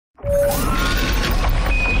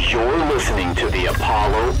listening to the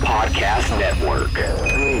Apollo Podcast Network.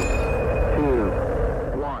 3,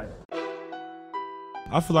 2, 1.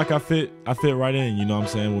 I feel like I fit right in, you know what I'm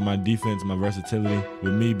saying, with my defense, my versatility,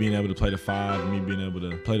 with me being able to play the 5, me being able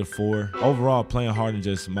to play the 4. Overall, playing hard and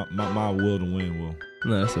just my will to win, Will.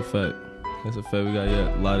 No, that's a fact. That's a fact. We got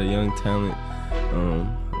a lot of young talent,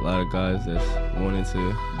 a lot of guys that's wanting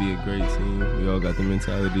to be a great team. We all got the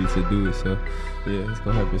mentality to do it, so yeah, it's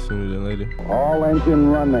going to happen sooner than later. All engine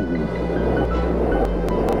running.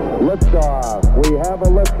 Liftoff. We have a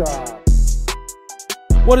liftoff.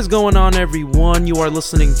 What is going on, everyone? You are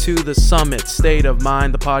listening to The Summit State of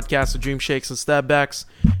Mind, the podcast of dream shakes and stab backs,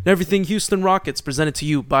 and everything Houston Rockets, presented to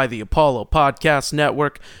you by the Apollo Podcast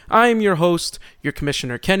Network. I am your host, your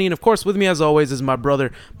commissioner, Kenny, and of course, with me as always is my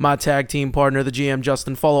brother, my tag team partner, the GM,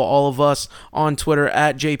 Justin. Follow all of us on Twitter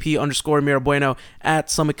at JP_Mirabueno,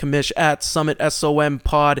 at Summit Commish, at Summit SOM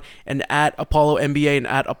Pod, and at Apollo NBA and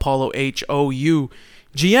at Apollo HOU.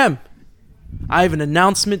 GM, I have an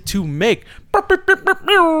announcement to make.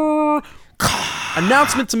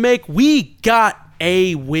 Announcement to make. We got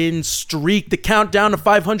a win streak. The countdown to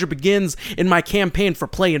 500 begins, and my campaign for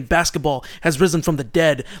playing basketball has risen from the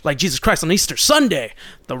dead like Jesus Christ on Easter Sunday.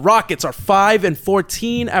 The Rockets are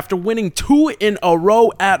 5-14 after winning 2 in a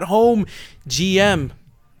row at home. GM,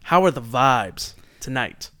 how are the vibes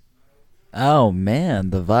tonight? Oh man,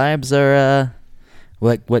 the vibes are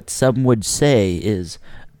what some would say is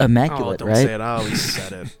immaculate, don't right? say it. I always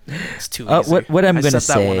said it. It's too easy. What I'm going to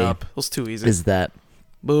set that one say up. It was too easy. is that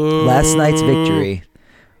Boo. last night's victory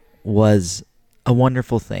was a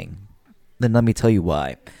wonderful thing. Then let me tell you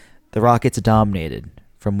why. The Rockets dominated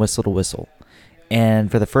from whistle to whistle. And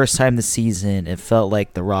for the first time this season, it felt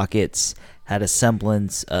like the Rockets had a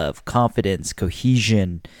semblance of confidence,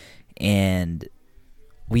 cohesion, and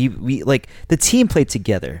we like the team played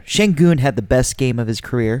together. Şengün had the best game of his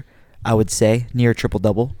career, I would say, near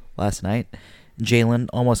triple-double last night. Jalen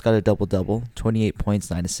almost got a double-double, 28 points,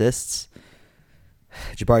 9 assists.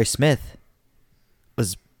 Jabari Smith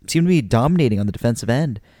seemed to be dominating on the defensive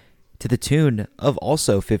end to the tune of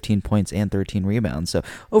also 15 points and 13 rebounds. So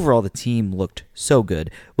overall, the team looked so good.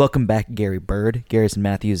 Welcome back, Gary Bird. Garrison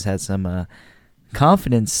Matthews had some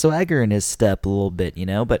confidence, swagger in his step a little bit, you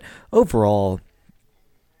know. But overall,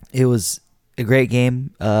 it was a great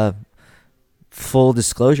game. Full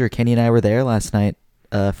disclosure, Kenny and I were there last night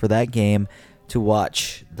for that game to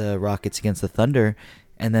watch the Rockets against the Thunder,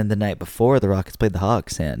 and then the night before the Rockets played the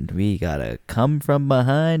Hawks, and we got a come from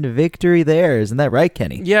behind victory there. Isn't that right,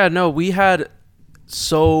 Kenny? Yeah, no, we had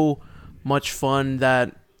so much fun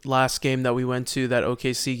that last game that we went to, that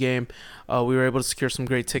OKC game. We were able to secure some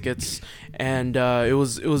great tickets, and it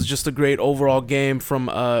was just a great overall game from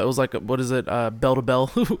it was like, what is it, bell to bell,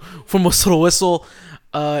 from whistle to whistle.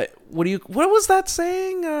 What was that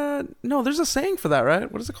saying? No, there's a saying for that, right?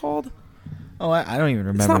 What is it called? Oh, I don't even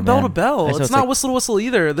remember. It's not bell to bell. It's not like, whistle to whistle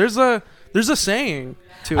either. There's a saying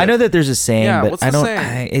to it. I know that there's a saying, Yeah, but what's I the don't.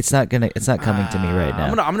 saying? It's not coming to me right now.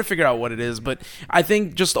 I'm gonna figure out what it is, but I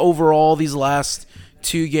think just overall these last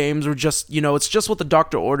 2 games were just, you know, it's just what the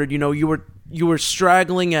doctor ordered. You know, you were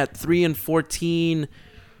straggling at 3-14.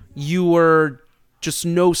 You were just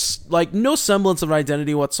no semblance of an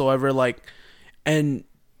identity whatsoever. Like, and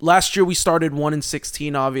last year we started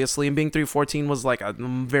 1-16, obviously, and being 3-14 was like a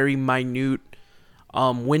very minute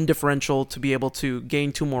win differential to be able to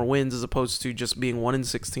gain 2 more wins as opposed to just being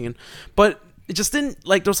 1-16. But it just didn't,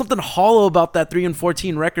 like, there was something hollow about that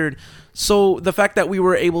 3-14 record. So the fact that we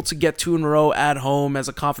were able to get 2 in a row at home as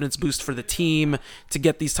a confidence boost for the team to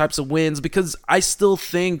get these types of wins, because I still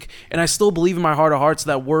think, and I still believe in my heart of hearts,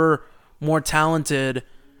 that we're more talented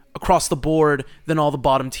across the board than all the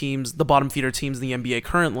bottom teams, the bottom feeder teams in the NBA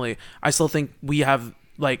currently. I still think we have,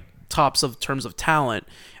 like, tops of terms of talent.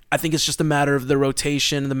 I think it's just a matter of the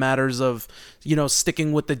rotation, the matters of, you know,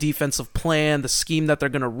 sticking with the defensive plan, the scheme that they're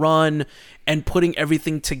going to run, and putting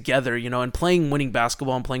everything together, you know, and playing winning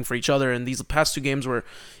basketball and playing for each other. And these past 2 games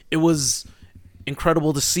it was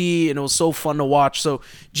incredible to see, and it was so fun to watch. So,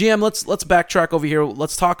 GM, let's backtrack over here.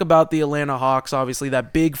 Let's talk about the Atlanta Hawks, obviously,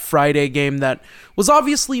 that big Friday game that was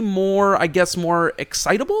obviously more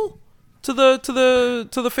excitable to the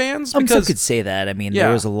fans, because Some could say that. I mean,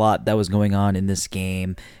 there was a lot that was going on in this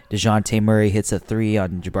game. DeJounte Murray hits a 3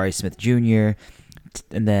 on Jabari Smith Jr.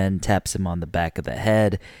 and then taps him on the back of the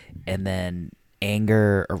head, and then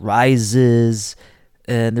anger arises,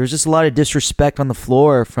 and there's just a lot of disrespect on the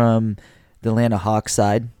floor from the Atlanta Hawks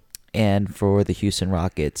side, and for the Houston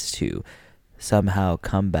Rockets to somehow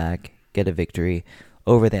come back, get a victory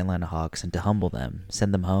over the Atlanta Hawks, and to humble them,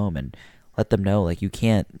 send them home, and let them know, like, you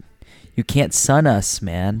can't You can't sun us,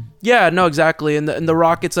 man. Yeah, no, exactly. And the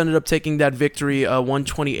Rockets ended up taking that victory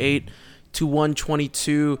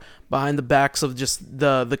 128-122 behind the backs of just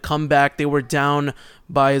the comeback. They were down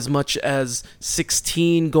by as much as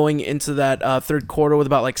 16 going into that third quarter with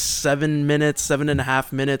about like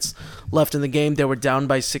 7.5 minutes left in the game. They were down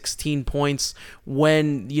by 16 points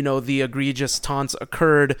when, the egregious taunts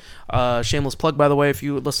occurred. Shameless plug, by the way, if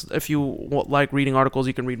you like reading articles,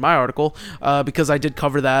 you can read my article because I did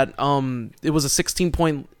cover that. It was a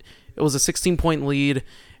 16-point lead,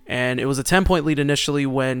 and it was a 10-point lead initially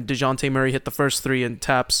when DeJounte Murray hit the first three and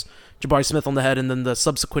taps Jabari Smith on the head, and then the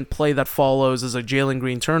subsequent play that follows is a Jalen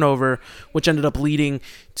Green turnover, which ended up leading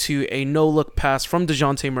to a no-look pass from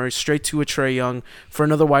DeJounte Murray straight to a Trae Young for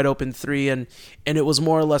another wide-open three, and it was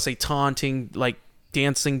more or less a taunting, like,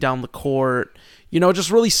 dancing down the court,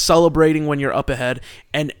 just really celebrating when you're up ahead.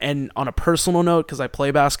 And on a personal note, because I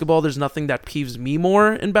play basketball, there's nothing that peeves me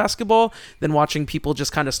more in basketball than watching people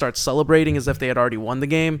just kind of start celebrating as if they had already won the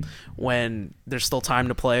game when there's still time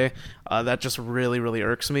to play. That just really, really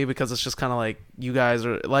irks me, because it's just kind of like, you guys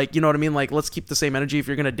are like, you know what I mean? Like, let's keep the same energy. If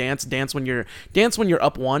you're going to dance when you're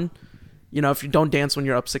up one. If you don't dance when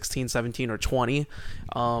you're up 16, 17, or 20,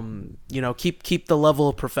 keep the level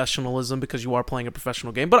of professionalism, because you are playing a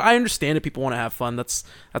professional game. But I understand if people want to have fun. That's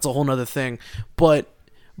a whole nother thing. But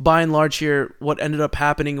by and large here, what ended up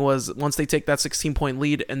happening was once they take that 16-point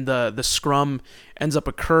lead and the scrum ends up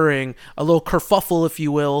occurring, a little kerfuffle, if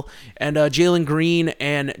you will, and Jalen Green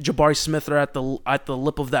and Jabari Smith are at the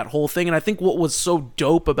lip of that whole thing. And I think what was so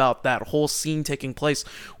dope about that whole scene taking place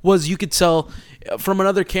was you could tell from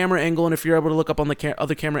another camera angle, and if you're able to look up on the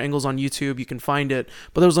other camera angles on YouTube, you can find it.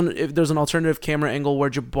 But there's an alternative camera angle where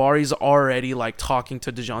Jabari's already like talking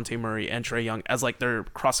to DeJounte Murray and Trae Young as like they're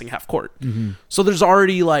crossing half court. Mm-hmm. So there's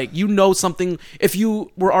already like, something, if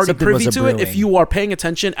you were already privy to it, if you are paying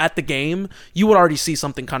attention at the game, you would already see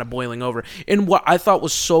something kind of boiling over. And what I thought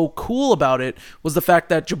was so cool about it was the fact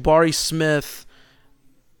that Jabari Smith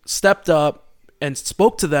stepped up and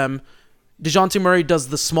spoke to them. DeJounte Murray does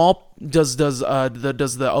the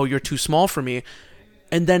oh, you're too small for me,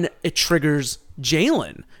 and then it triggers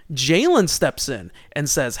Jalen. Jalen steps in and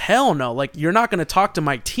says, hell no, like, you're not going to talk to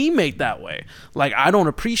my teammate that way. Like, I don't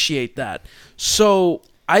appreciate that. So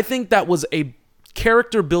I think that was a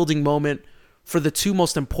character building moment for the two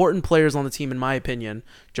most important players on the team, in my opinion,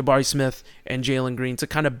 Jabari Smith and Jalen Green, to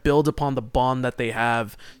kind of build upon the bond that they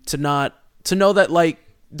have, to know that, like,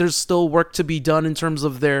 there's still work to be done in terms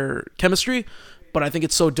of their chemistry, but I think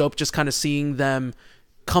it's so dope just kind of seeing them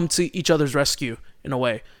come to each other's rescue in a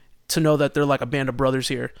way, to know that they're like a band of brothers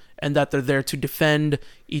here, and that they're there to defend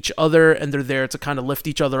each other, and they're there to kind of lift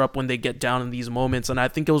each other up when they get down in these moments. And I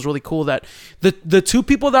think it was really cool that the two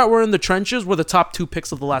people that were in the trenches were the top two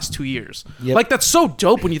picks of the last 2 years. Yep. Like, that's so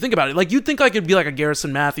dope when you think about it. Like, you'd think like it'd be like a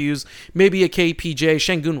Garrison Matthews, maybe a KPJ.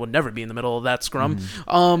 Şengün would never be in the middle of that scrum.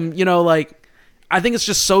 Mm-hmm. I think it's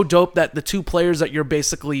just so dope that the two players that you're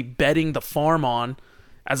basically betting the farm on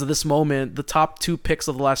as of this moment, the top two picks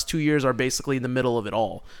of the last 2 years, are basically in the middle of it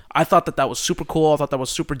all. I thought that was super cool. I thought that was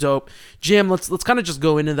super dope. Jim, let's kind of just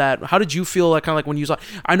go into that. How did you feel like kind of like when you saw?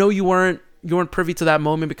 I know you weren't privy to that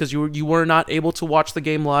moment because you were not able to watch the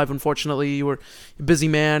game live. Unfortunately, you were a busy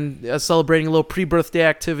man celebrating a little pre-birthday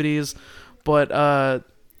activities. But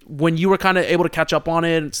when you were kind of able to catch up on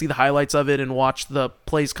it and see the highlights of it and watch the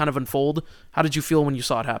plays kind of unfold, how did you feel when you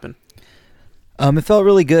saw it happen? It felt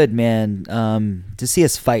really good, man, to see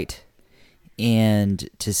us fight and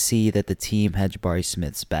to see that the team had Jabari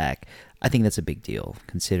Smith's back. I think that's a big deal,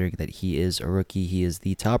 considering that he is a rookie. He is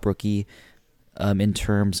the top rookie in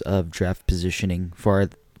terms of draft positioning for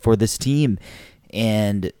this team.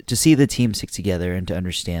 And to see the team stick together and to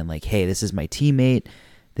understand, like, hey, this is my teammate,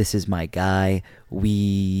 this is my guy.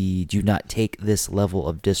 We do not take this level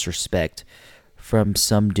of disrespect from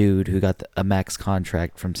some dude who got a max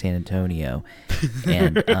contract from San Antonio.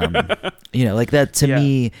 And, like that to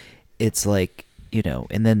me, it's like,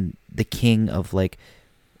 and then the king of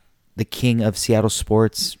Seattle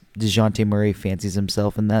sports, DeJounte Murray, fancies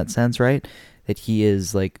himself in that sense, right? That he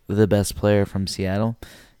is like the best player from Seattle.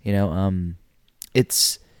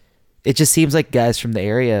 It just seems like guys from the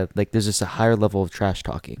area, like there's just a higher level of trash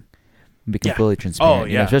talking. Be completely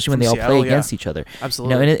transparent, especially when they all play against each other.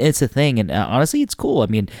 Absolutely, and it's a thing. And honestly, it's cool. I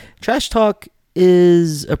mean, trash talk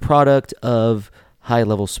is a product of high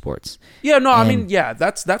level sports. Yeah, no, I mean,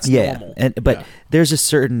 that's normal. But there's a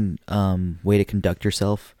certain way to conduct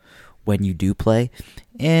yourself when you do play,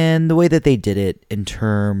 and the way that they did it in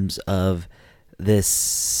terms of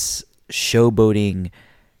this showboating,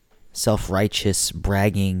 self-righteous,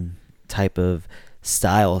 bragging type of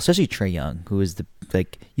style, especially Trae Young, who is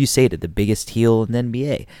like you stated, the biggest heel in the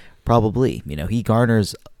NBA. Probably, he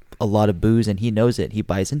garners a lot of boos and he knows it. He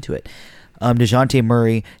buys into it. DeJounte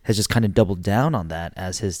Murray has just kind of doubled down on that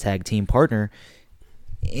as his tag team partner.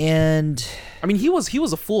 And I mean, he was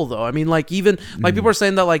a fool though. I mean, like even like people are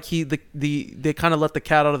saying that like they kind of let the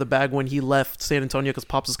cat out of the bag when he left San Antonio because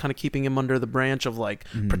Pops is kind of keeping him under the branch of like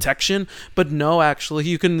protection. But no, actually,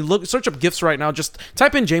 you can search up gifts right now. Just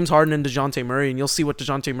type in James Harden and DeJounte Murray, and you'll see what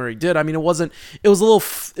DeJounte Murray did. I mean, it was a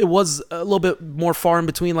little bit more far in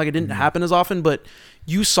between. Like it didn't happen as often, but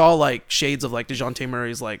you saw like shades of like DeJounte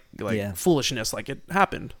Murray's like foolishness. Like it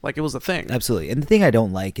happened. Like it was a thing. Absolutely. And the thing I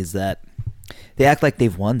don't like is that they act like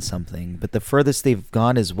they've won something, but the furthest they've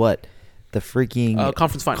gone is what? The freaking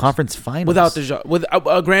conference finals. Conference finals.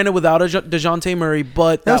 Granted, without DeJounte Murray,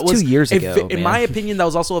 but that was 2 years ago. In my opinion, that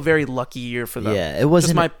was also a very lucky year for them. Yeah, it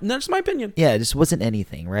wasn't. Just my opinion. Yeah, it just wasn't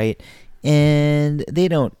anything, right? And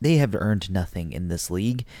they have earned nothing in this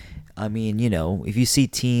league. I mean, if you see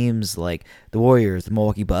teams like the Warriors, the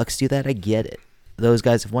Milwaukee Bucks do that, I get it. Those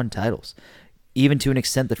guys have won titles. Even to an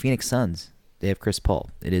extent, the Phoenix Suns. They have Chris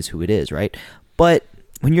Paul. It is who it is, right? But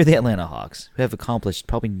when you're the Atlanta Hawks, who have accomplished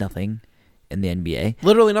probably nothing in the NBA.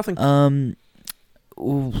 Literally nothing.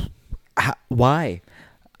 Why?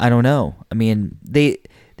 I don't know. I mean, they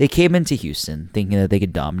came into Houston thinking that they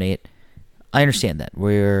could dominate. I understand that.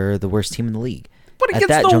 We're the worst team in the league. But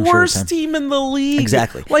against the worst team in the league.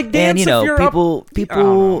 Exactly. Like, Dan, and, people, I don't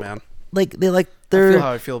know, man. I feel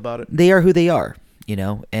how I feel about it. They are who they are,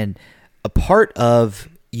 and a part of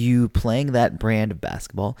you playing that brand of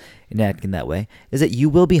basketball and acting that way is that you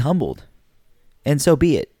will be humbled. And so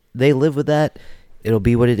be it. They live with that. It'll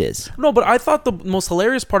be what it is. No, but I thought the most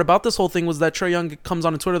hilarious part about this whole thing was that Trae Young comes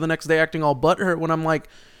on Twitter the next day acting all butthurt when I'm like,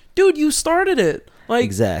 dude, you started it. Like,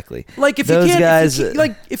 exactly. Like if those you can't, guys,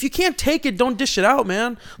 if you can't take it, don't dish it out,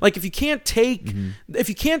 man. Like if you can't take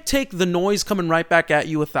the noise coming right back at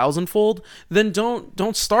you 1,000-fold, then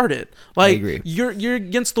don't start it. Like I agree. You're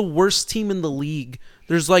against the worst team in the league.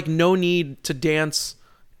 There's like no need to dance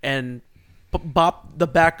and bop the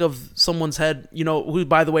back of someone's head, who,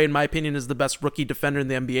 by the way, in my opinion, is the best rookie defender in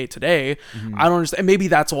the NBA today. I don't understand. Maybe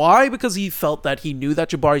that's why, because he felt that he knew that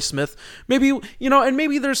Jabari Smith, maybe, and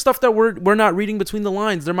maybe there's stuff that we're not reading between the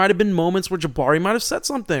lines. There might have been moments where Jabari might have said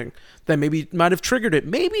something that maybe might have triggered it.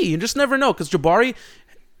 Maybe. You just never know, because Jabari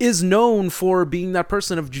is known for being that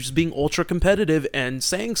person of just being ultra competitive and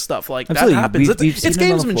saying stuff like Absolutely. that happens. We've It's seen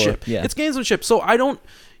him on the floor. gamesmanship. Yeah. It's gamesmanship. So I don't,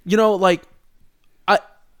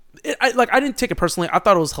 I didn't take it personally. I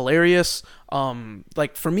thought it was hilarious.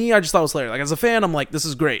 Like for me, I just thought it was hilarious. Like as a fan, I'm like, this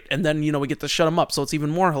is great. And then, we get to shut him up. So it's even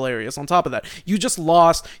more hilarious on top of that. You just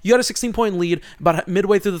lost. You had a 16-point lead about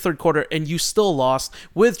midway through the third quarter, and you still lost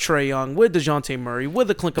with Trae Young, with DeJounte Murray, with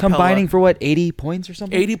the Clint Capella. Combining for what, 80 points or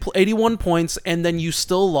something? 81 points, and then you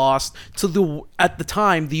still lost to at the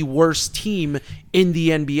time, the worst team in the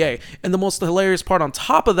NBA. And the most hilarious part on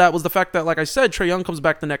top of that was the fact that, like I said, Trae Young comes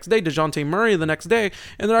back the next day, DeJounte Murray the next day,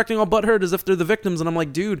 and they're acting all butthurt as if they're the victims. And I'm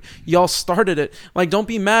like, dude, y'all started it. Like, don't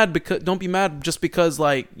be mad just because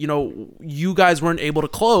like, you guys weren't able to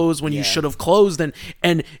close when you should have closed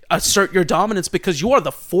and assert your dominance, because you are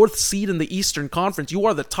the 4th seed in the Eastern Conference. You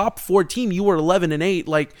are the top 4 team. You were 11-8.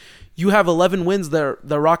 Like, you have 11 wins there.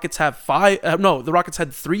 The Rockets have 5. The Rockets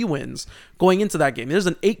had 3 wins going into that game. There's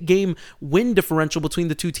an 8-game win differential between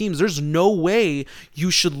the two teams. There's no way you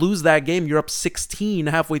should lose that game. You're up 16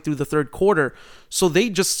 halfway through the third quarter. So they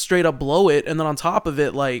just straight up blow it. And then on top of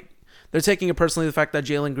it, like, they're taking it personally, the fact that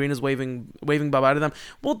Jalen Green is waving bye-bye to them.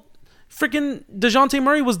 Well, freaking DeJounte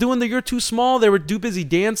Murray was doing the "you're too small." They were too busy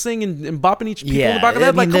dancing and bopping each people in the back of the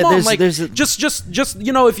head. Like, come on, like, just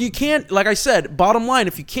if you can't, like I said, bottom line,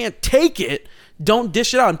 if you can't take it, don't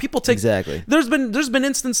dish it out. And people take exactly. There's been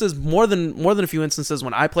instances, more than a few instances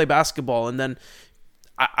when I play basketball, and then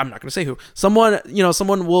I'm not gonna say who. Someone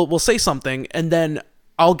will say something, and then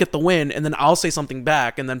I'll get the win, and then I'll say something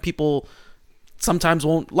back, and then people sometimes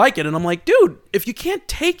won't like it, and I'm like, dude, if you can't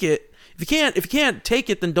take it, if you can't take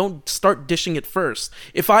it, then don't start dishing it first.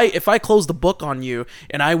 If I close the book on you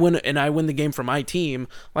and I win the game for my team,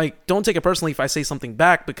 like, don't take it personally if I say something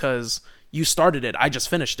back because you started it. I just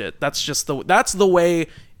finished it. That's the way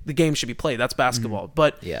the game should be played. That's basketball.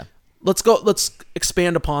 But yeah, let's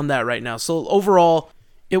expand upon that right now. So overall,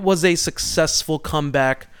 it was a successful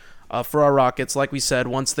comeback for our Rockets. Like we said,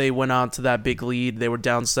 once they went on to that big lead, they were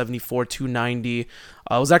down 74-90. It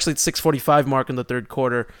was actually at 6:45 mark in the third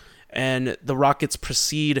quarter, and the Rockets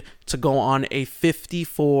proceed to go on a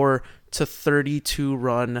 54-32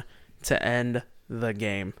 run to end the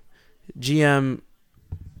game. GM,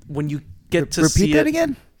 when you get to repeat see that it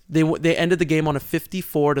again, They ended the game on a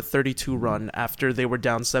 54-32 run after they were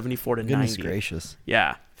down 74-90. Goodness gracious.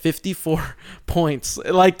 Yeah, 54 points.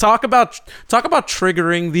 Like talk about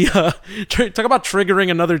triggering the talk about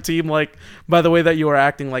triggering another team. Like by the way that you were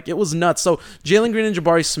acting, like it was nuts. So Jalen Green and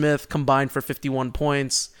Jabari Smith combined for 51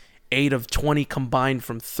 points, 8 of 20 combined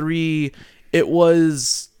from 3. It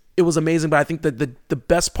was amazing. But I think that the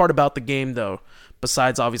best part about the game, though,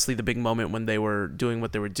 besides obviously the big moment when they were doing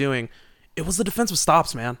what they were doing, it was the defensive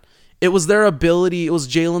stops, man. It was their ability. It was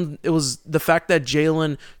Jalen. It was the fact that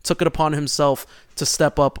Jalen took it upon himself to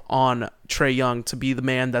step up on Trae Young, to be the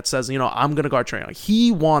man that says, I'm going to guard Trae Young.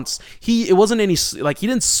 It wasn't any, like, he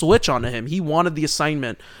didn't switch onto him. He wanted the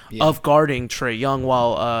assignment of guarding Trae Young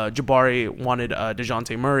while Jabari wanted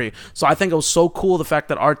DeJounte Murray. So I think it was so cool, the fact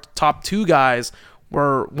that our top 2 guys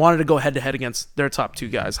wanted to go head to head against their top 2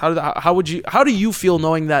 guys. How do you feel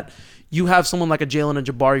knowing that you have someone like a Jalen and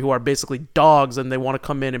Jabari who are basically dogs, and they want to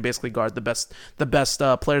come in and basically guard the best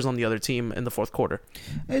players on the other team in the fourth quarter?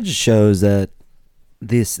 It just shows that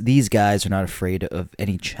these guys are not afraid of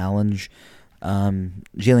any challenge.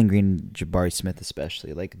 Jalen Green, Jabari Smith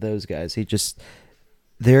especially, like those guys,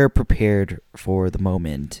 they're prepared for the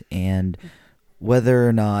moment, and whether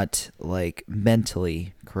or not like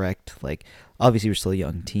mentally correct, like obviously we're still a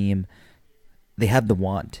young team, they have the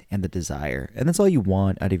want and the desire, and that's all you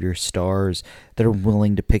want out of your stars that are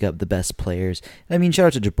willing to pick up the best players. I mean, shout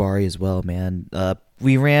out to Jabari as well, man.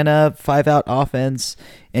 We ran a 5-out offense,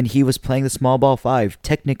 and he was playing the small ball 5.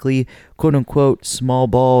 Technically, quote unquote, small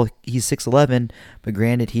ball. He's 6'11", but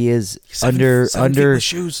granted, he is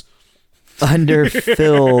underfilled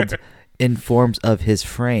in forms of his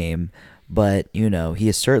frame. But he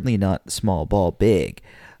is certainly not small ball big.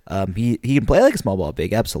 He can play like a small ball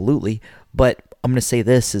big, absolutely. But I'm going to say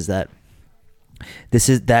this is that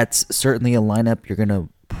that's certainly a lineup you're going to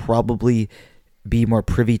probably be more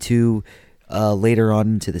privy to later on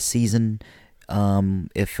into the season.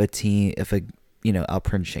 If Alperen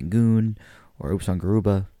Şengün or Upson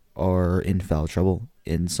Garuba are in foul trouble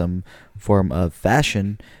in some form of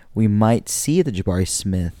fashion, we might see the Jabari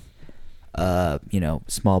Smith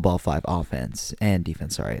small ball 5 offense and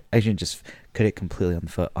defense. Sorry, I shouldn't just cut it completely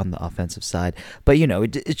on the offensive side, but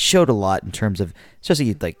it showed a lot in terms of,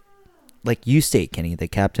 especially like you state, Kenny, the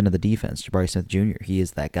captain of the defense, Jabari Smith Jr. He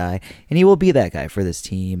is that guy, and he will be that guy for this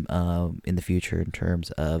team in the future in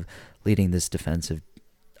terms of leading this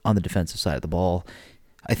on the defensive side of the ball.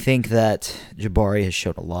 I think that Jabari has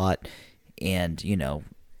showed a lot, and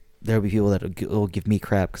there will be people that will give me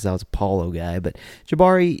crap because I was a Paulo guy, but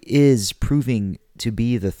Jabari is proving to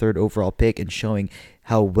be the 3rd overall pick and showing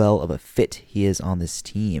how well of a fit he is on this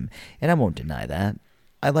team. And I won't deny that.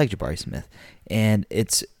 I like Jabari Smith. And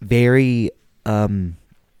it's very,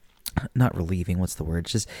 not relieving, what's the word?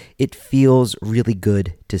 Just, it feels really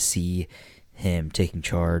good to see him taking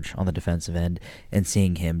charge on the defensive end and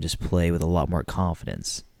seeing him just play with a lot more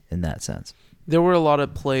confidence in that sense. There were a lot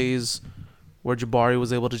of plays where Jabari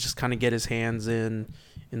was able to just kind of get his hands in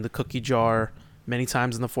the cookie jar many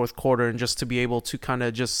times in the fourth quarter, and just to be able to kind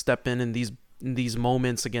of just step in these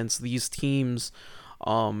moments against these teams,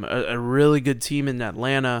 a really good team in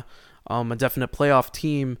Atlanta, a definite playoff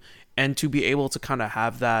team, and to be able to kind of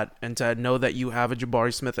have that and to know that you have a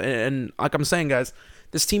Jabari Smith. And like I'm saying, guys,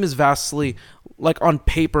 this team is vastly, like on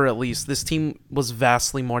paper at least, this team was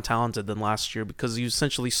vastly more talented than last year, because you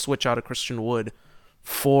essentially switch out a Christian Wood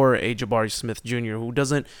for a Jabari Smith Jr., who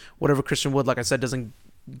doesn't, whatever Christian Wood, like I said, doesn't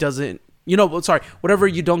whatever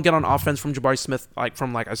you don't get on offense from Jabari Smith,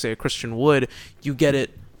 from I say a Christian Wood, you get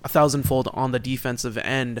it 1,000-fold on the defensive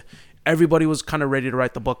end. Everybody was kind of ready to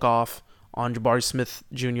write the book off on Jabari Smith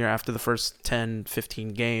Jr. after the first 10, 15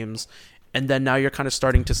 games. And then now you're kind of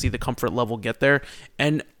starting to see the comfort level get there.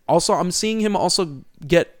 And also, I'm seeing him also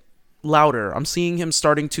get louder. I'm seeing him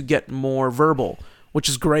starting to get more verbal, which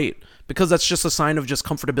is great, because that's just a sign of just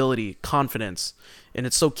comfortability, confidence. And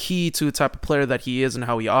it's so key to the type of player that he is and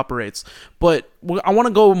how he operates. But I want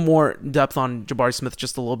to go more in depth on Jabari Smith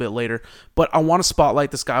just a little bit later. But I want to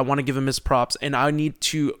spotlight this guy. I want to give him his props. And I need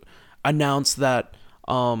to announce that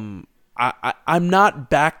I'm not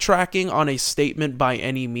backtracking on a statement by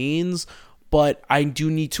any means, but I do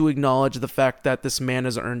need to acknowledge the fact that this man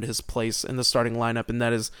has earned his place in the starting lineup, and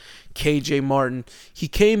that is KJ Martin. He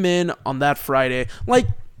came in on that Friday.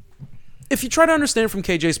 If you try to understand from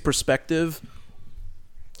KJ's perspective,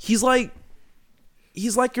 he's like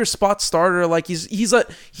your spot starter.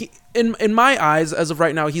 In my eyes, as of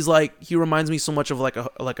right now, he reminds me so much of an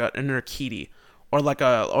Urquidy or like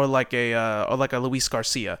a Luis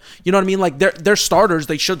Garcia. You know what I mean? They're starters.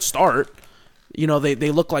 They should start.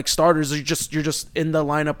 they look like starters. You're just in the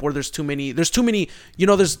lineup where there's too many. There's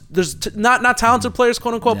not talented players,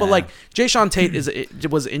 quote unquote, but like Jayshawn Tate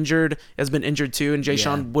has been injured too, and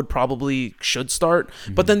Jayshawn should start.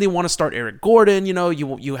 But then they want to start Eric Gordon.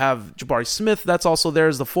 You have Jabari Smith that's also there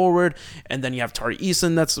as the forward, and then you have Tari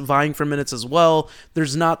Eason that's vying for minutes as well.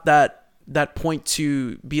 There's not that point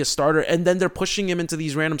to be a starter, and then they're pushing him into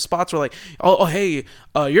these random spots where like, hey,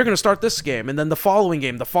 you're gonna start this game, and then the following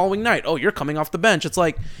night, you're coming off the bench. It's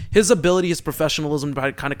like his ability, his professionalism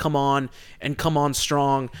to kind of come on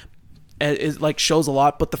strong, it like shows a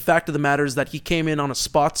lot. But the fact of the matter is that he came in on a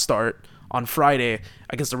spot start on Friday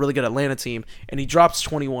against a really good Atlanta team, and he drops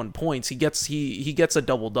 21 points. He gets a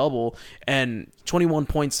double and 21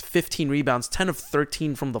 points, 15 rebounds, 10 of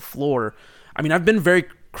 13 from the floor. I mean, I've been very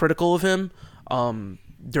critical of him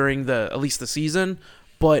during at least the season,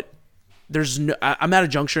 but I'm at a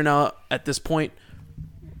juncture now at this point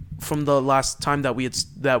from the last time that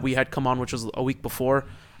we had come on, which was a week before.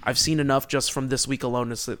 I've seen enough just from this week alone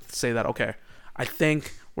to say that, okay, I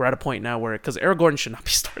think we're at a point now where, because Eric Gordon should not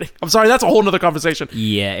be starting. I'm sorry, that's a whole nother conversation.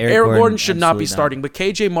 Yeah, Eric Gordon should not be starting, but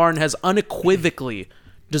KJ Martin has unequivocally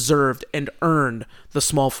deserved and earned the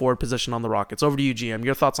small forward position on the Rockets. Over to you, GM.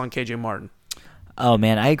 Your thoughts on KJ Martin? Oh,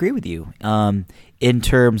 man, I agree with you. In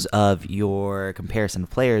terms of your comparison of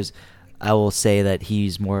players, I will say that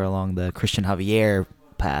he's more along the Christian Javier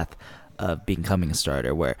path of becoming a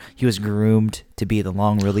starter, where he was groomed to be the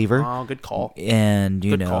long reliever. Oh, good call. And,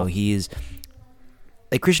 he's...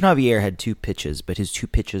 Like, Christian Javier had 2 pitches, but his 2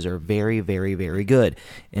 pitches are very, very, very good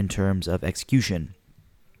in terms of execution.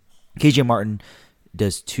 KJ Martin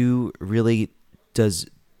does two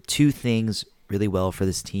things really well for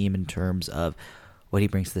this team in terms of what he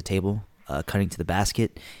brings to the table, cutting to the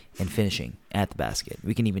basket and finishing at the basket.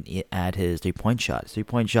 We can even add his 3-point shot. His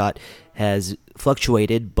 3-point shot has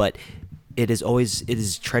fluctuated, but it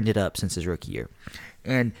is trended up since his rookie year.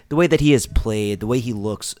 And the way that he has played, the way he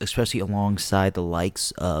looks, especially alongside the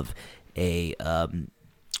likes of a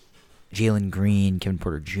Jalen Green, Kevin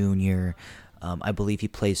Porter Jr., I believe he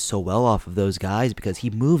plays so well off of those guys because he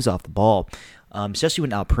moves off the ball. Especially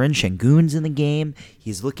when Alperen Şengün's in the game,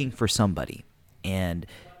 he's looking for somebody. And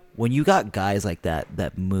when you got guys like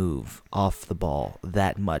that move off the ball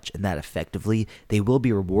that much and that effectively, they will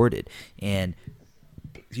be rewarded. And,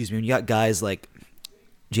 when you got guys like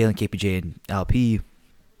Jalen, KPJ, and LP,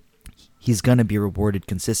 he's going to be rewarded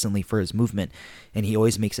consistently for his movement, and he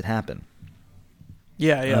always makes it happen.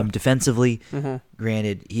 Yeah. Defensively,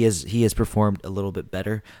 granted, he has performed a little bit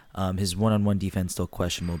better. His one-on-one defense still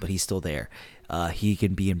questionable, but he's still there. He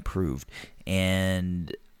can be improved,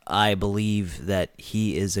 and I believe that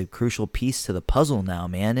he is a crucial piece to the puzzle now,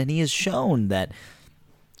 man. And he has shown that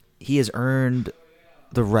he has earned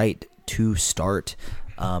the right to start.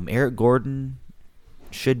 Eric Gordon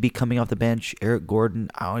should be coming off the bench. Eric Gordon,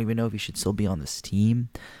 I don't even know if he should still be on this team.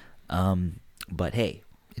 But hey.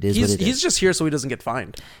 It is what it is. He's just here so he doesn't get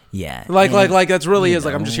fined. Yeah. Like that's really is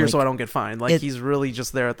like, I'm just here so I don't get fined. Like, he's really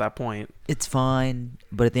just there at that point. It's fine,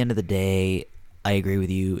 but at the end of the day, I agree with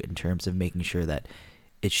you in terms of making sure that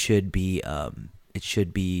it should be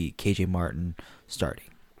KJ Martin starting.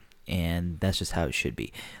 And that's just how it should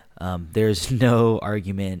be. There's no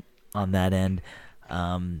argument on that end.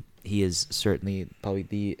 He is certainly probably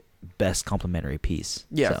the best complementary piece.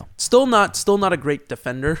 Yeah, so. still not a great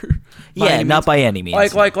defender. Not by any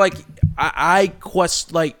means.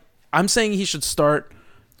 I'm saying he should start,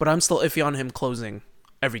 but I'm still iffy on him closing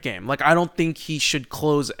every game. Like, I don't think he should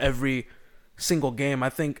close every single game.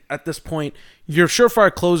 I think at this point, your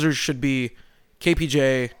surefire closers should be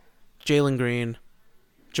KPJ, Jalen Green,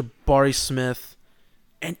 Jabari Smith,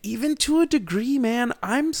 and even to a degree, man,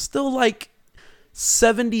 I'm still like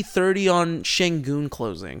 70-30 on Şengün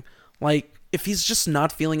closing. Like, if he's just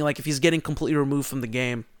not feeling, like, if he's getting completely removed from the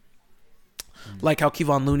game, like how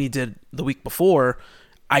Kevon Looney did the week before,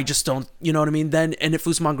 I just don't, you know what I mean? Then, and if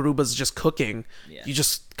Usman Garuba's just cooking, you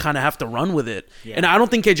just kind of have to run with it. Yeah. And I don't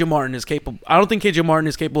think KJ Martin is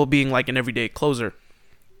capable of being like an everyday closer.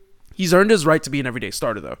 He's earned his right to be an everyday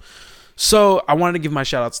starter, though. So I wanted to give my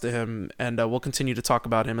shout outs to him, and we'll continue to talk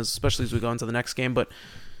about him, especially as we go into the next game. But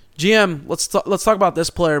GM, let's talk about this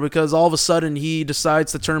player, because all of a sudden he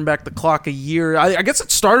decides to turn back the clock a year. I guess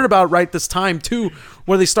it started about right this time too,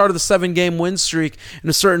 where they started the 7-game win streak, and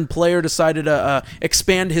a certain player decided to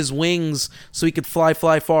expand his wings so he could fly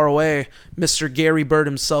far away. Mr. Gary Bird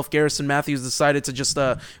himself, Garrison Matthews, decided to just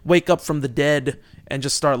wake up from the dead and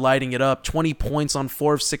just start lighting it up. 20 points on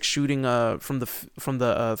 4 of 6 shooting from the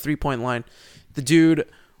 3-point line. The dude,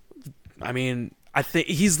 I mean, I think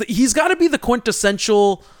he's got to be the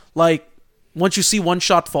quintessential, like, once you see one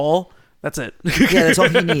shot fall, That's it. Yeah, that's all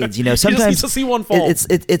he needs. You know, He just needs sometimes to see one fall.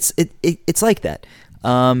 it's like that.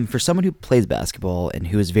 For someone who plays basketball and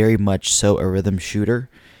who is very much so a rhythm shooter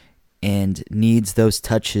and needs those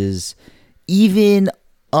touches, even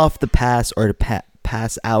off the pass or to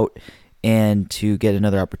pass out and to get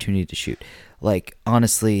another opportunity to shoot. Like,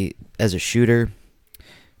 honestly, as a shooter,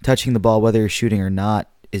 touching the ball, whether you're shooting or not,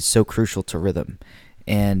 is so crucial to rhythm.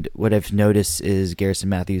 And what I've noticed is Garrison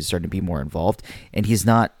Matthews is starting to be more involved, and he's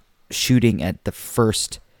not shooting at the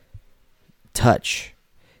first touch.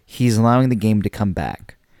 He's allowing the game to come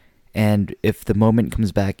back. And if the moment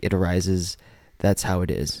comes back, it arises. That's how it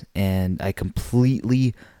is. And I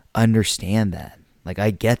completely understand that. Like,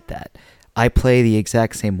 I get that. I play the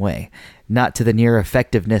exact same way. Not to the near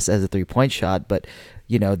effectiveness as a three-point shot, but,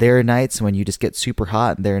 you know, there are nights when you just get super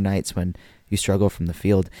hot, and there are nights when you struggle from the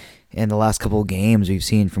field. And the last couple of games we've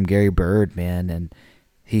seen from Gary Bird, man, and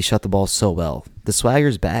he shot the ball so well. The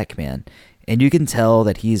swagger's back, man. And you can tell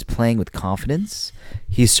that he's playing with confidence.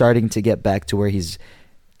 He's starting to get back to where he's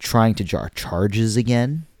trying to jar charges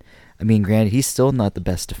again. I mean, granted, he's still not the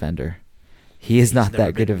best defender. He is not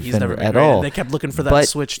that good of a defender at all. They kept looking for that But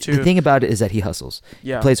switch, too. the thing about it is that he hustles.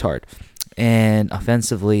 Yeah. He plays hard. And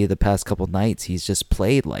offensively, the past couple nights, he's just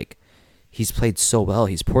played he's played so well.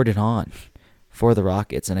 He's poured it on for the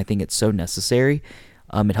Rockets, and I think it's so necessary.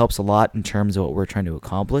 It helps a lot in terms of what we're trying to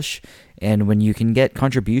accomplish. And when you can get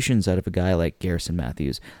contributions out of a guy like Garrison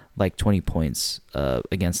Matthews, like 20 points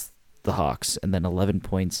against the Hawks, and then 11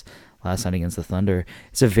 points last night against the Thunder,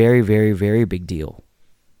 it's a very, very, very big deal.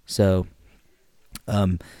 So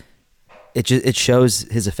it shows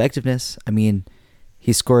his effectiveness. I mean,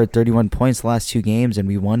 he scored 31 points the last two games, and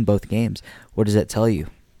we won both games. What does that tell you?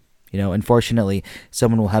 You know, unfortunately,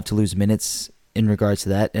 someone will have to lose minutes in regards to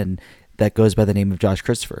that, and that goes by the name of Josh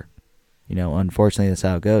Christopher. You know, unfortunately, that's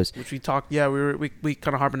how it goes. Which we talked, yeah, we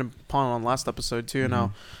kind of harping upon on last episode too. Mm-hmm.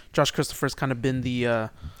 Now, Josh Christopher's kind of been the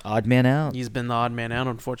Odd man out. He's been the odd man out,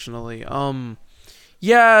 unfortunately.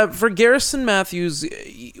 Yeah, for Garrison Matthews,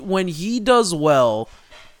 when he does well,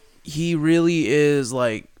 he really is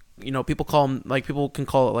like, you know, people call him, like, people can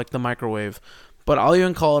call it like the microwave, but I'll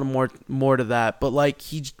even call it more to that. But like,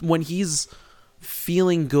 when he's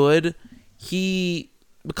feeling good, he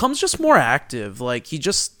becomes just more active. Like, he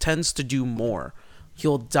just tends to do more.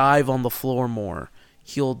 He'll dive on the floor more.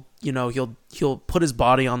 He'll put his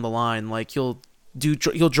body on the line. Like, he'll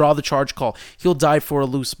draw the charge call. He'll dive for a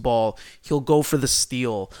loose ball. He'll go for the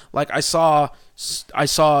steal. Like, I saw,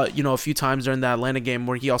 you know, a few times during the Atlanta game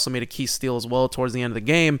where he also made a key steal as well towards the end of the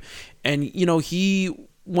game. And, you know,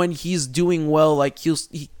 when he's doing well, like,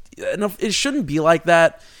 it shouldn't be like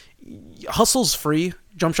that. Hustle's free.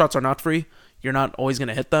 Jump shots are not free. You're not always going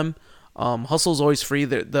to hit them. Hustle's always free.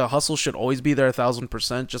 The hustle should always be there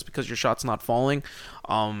 1,000% just because your shot's not falling.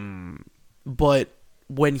 But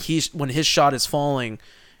when his shot is falling,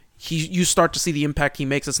 you start to see the impact he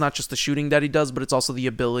makes. It's not just the shooting that he does, but it's also the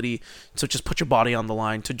ability to just put your body on the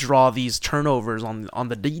line, to draw these turnovers on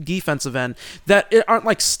the defensive end that aren't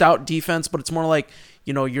like stout defense, but it's more like,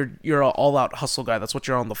 you know, you're an all-out hustle guy. That's what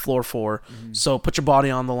you're on the floor for. Mm-hmm. So put your body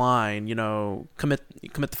on the line. You know, commit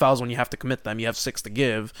the fouls when you have to commit them. You have 6 to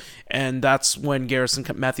give, and that's when Garrison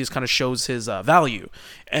Matthews kind of shows his value.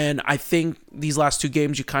 And I think these last 2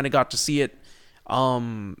 games, you kind of got to see it.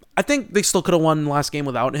 I think they still could have won last game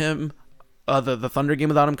without him, the Thunder game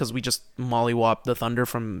without him, because we just mollywopped the Thunder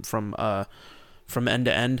from end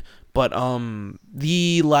to end. But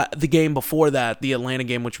the game before that, the Atlanta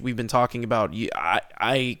game, which we've been talking about,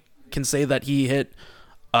 I can say that he hit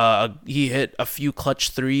a few clutch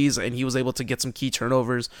threes, and he was able to get some key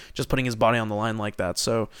turnovers just putting his body on the line like that.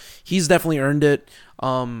 So he's definitely earned it.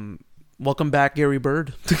 Welcome back, Gary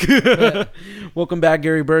Bird. Welcome back,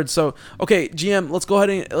 Gary Bird. So, okay, GM, let's go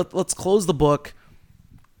ahead and let's close the book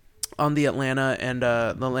on the Atlanta and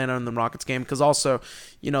the Rockets game, because also,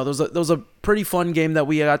 you know, there was a pretty fun game that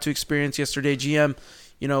we got to experience yesterday. GM,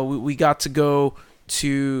 you know, we got to go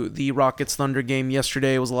to the Rockets Thunder game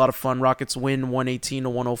yesterday. It was a lot of fun. Rockets win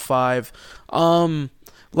 118-105.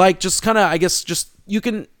 Like, just kind of, I guess, just you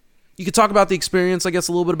could talk about the experience, I guess,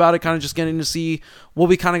 a little bit about it, kind of just getting to see what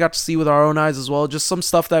we kind of got to see with our own eyes as well. Just some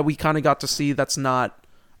stuff that we kind of got to see that's not,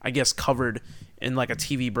 I guess, covered in like a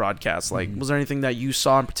TV broadcast. Like, was there anything that you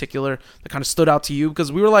saw in particular that kind of stood out to you?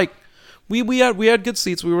 Because we were like, we had good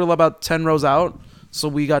seats. We were about 10 rows out, so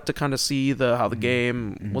we got to kind of see how the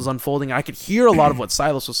game was unfolding. I could hear a lot of what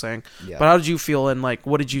Silas was saying. Yeah. But how did you feel, and like,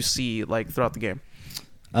 what did you see like throughout the game?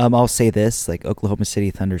 I'll say this: like, Oklahoma City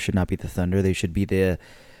Thunder should not be the Thunder. They should be the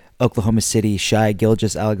Oklahoma City Shai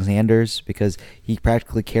Gilgeous-Alexanders, because he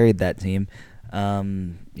practically carried that team.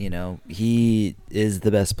 He is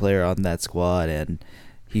the best player on that squad, and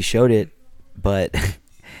he showed it. But,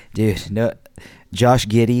 dude, no, Josh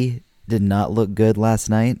Giddey did not look good last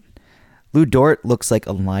night. Lou Dort looks like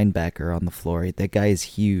a linebacker on the floor. That guy is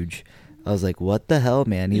huge. I was like, "What the hell,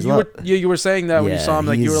 man?" You were saying that when you saw him,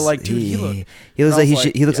 like you were like, "Dude, he looks like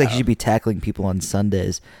he looks like he should be tackling people on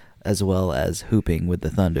Sundays as well as hooping with the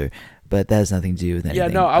Thunder." But that has nothing to do with anything.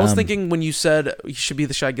 Yeah, no, I was thinking when you said he should be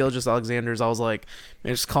the Shai Gilgeous-Alexanders, I was like,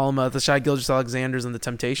 man, just call him the Shai Gilgeous-Alexanders and the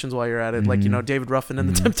Temptations while you're at it. Like, David Ruffin and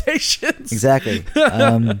the Temptations. Exactly.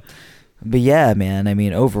 But yeah, man, I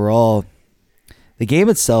mean, overall, the game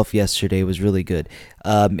itself yesterday was really good.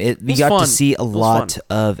 We got to see a lot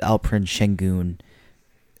of Alperen Şengün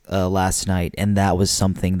last night, and that was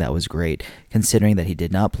something that was great, considering that he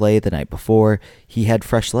did not play the night before. He had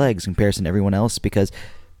fresh legs in comparison to everyone else because...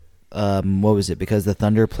 what was it? Because the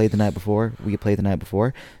Thunder played the night before. We played the night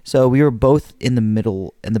before. So we were both in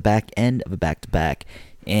the back end of a back-to-back.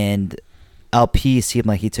 And LP seemed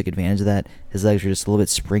like he took advantage of that. His legs were just a little bit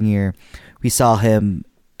springier. We saw him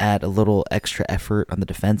add a little extra effort on the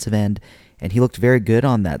defensive end, and he looked very good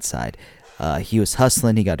on that side. He was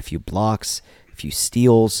hustling. He got a few blocks, a few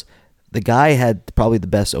steals. The guy had probably the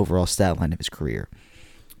best overall stat line of his career.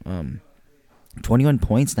 21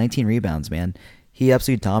 points, 19 rebounds, man. He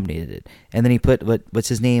absolutely dominated it. And then he put, what's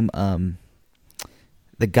his name?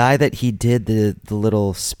 The guy that he did the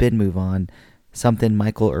little spin move on, something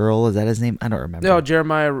Michael Earl, is that his name? I don't remember. No,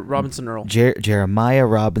 Jeremiah Robinson Earl. Jeremiah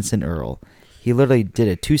Robinson Earl. He literally did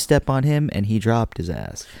a two-step on him, and he dropped his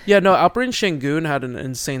ass. Yeah, no, Alperen Şengün had an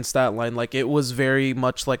insane stat line. Like, it was very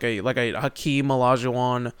much like a Hakeem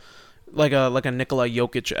Olajuwon, like a Nikola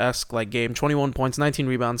Jokic-esque like game. 21 points, 19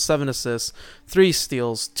 rebounds, 7 assists, 3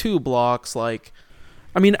 steals, 2 blocks. Like,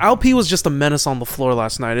 I mean, Alp was just a menace on the floor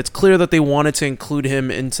last night. It's clear that they wanted to include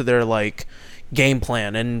him into their like game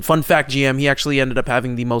plan. And fun fact, GM, he actually ended up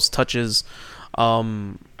having the most touches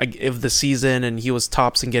of the season, and he was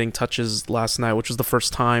tops in getting touches last night, which was the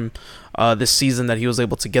first time this season that he was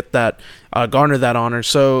able to get that garner that honor.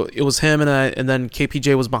 So it was him, and then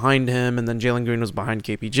KPJ was behind him, and then Jalen Green was behind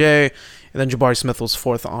KPJ, and then Jabari Smith was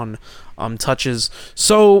fourth on touches.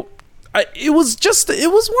 So it was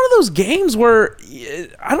one of those games where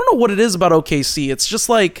I don't know what it is about OKC. It's just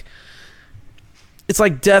like, it's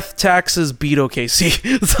like death taxes beat OKC.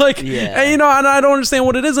 It's like, yeah. And I don't understand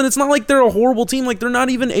what it is. And it's not like they're a horrible team. Like, they're not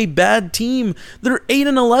even a bad team. They're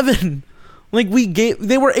 8-11. Like,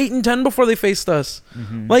 they were 8-10 before they faced us.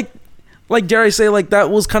 Mm-hmm. Like dare I say, like, that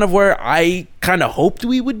was kind of where I kind of hoped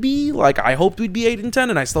we would be. Like, I hoped we'd be 8-10,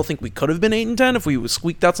 and I still think we could have been 8-10 if we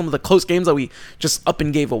squeaked out some of the close games that we just up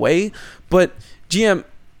and gave away. But GM,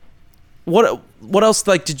 what else?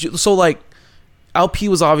 Like, did you? So like, LP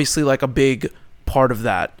was obviously like a big part of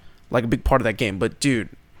that, like a big part of that game. But dude,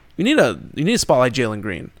 you need to spotlight Jalen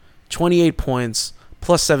Green. 28 points,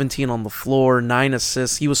 plus 17 on the floor, 9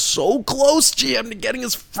 assists. He was so close, GM, to getting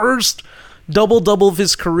his first double-double of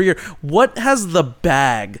his career. What has the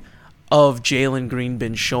bag of Jalen Green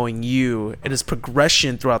been showing you in his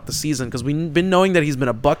progression throughout the season? Because we've been knowing that he's been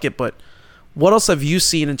a bucket, but what else have you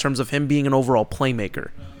seen in terms of him being an overall playmaker?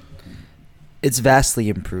 It's vastly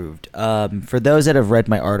improved. For those that have read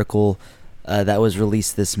my article that was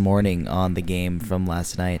released this morning on the game from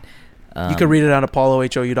last night, you can read it on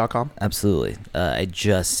apollohou.com. Absolutely. I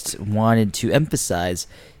just wanted to emphasize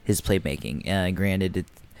his playmaking. Granted,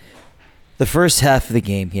 the first half of the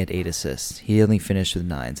game, he had 8 assists. He only finished with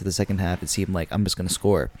 9. So the second half, it seemed like I'm just going to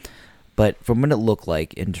score. But from what it looked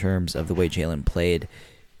like in terms of the way Jalen played,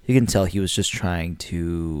 you can tell he was just trying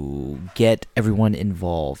to get everyone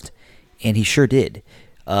involved. And he sure did.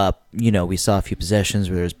 We saw a few possessions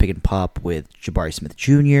where there was pick and pop with Jabari Smith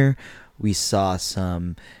Jr. We saw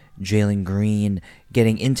some Jalen Green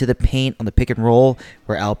getting into the paint on the pick and roll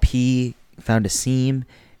where LP found a seam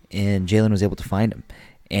and Jalen was able to find him.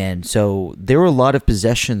 And so there were a lot of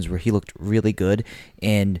possessions where he looked really good,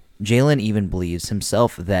 and Jalen even believes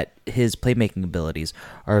himself that his playmaking abilities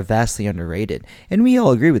are vastly underrated, and we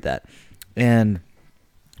all agree with that. And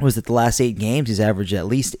was it the last 8 games he's averaged at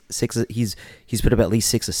least 6? He's put up at least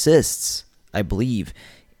 6 assists, I believe,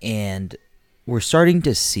 and we're starting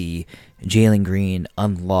to see Jalen Green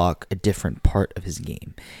unlock a different part of his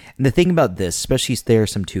game. And the thing about this, especially there are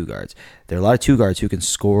some 2 guards. There are a lot of 2 guards who can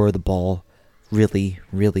score the ball really,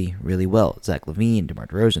 really, really well. Zach LaVine, DeMar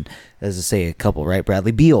DeRozan, as I say, a couple, right?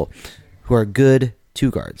 Bradley Beal, who are good 2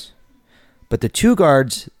 guards. But the 2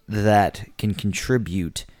 guards that can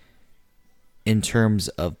contribute in terms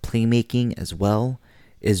of playmaking as well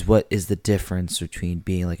is what is the difference between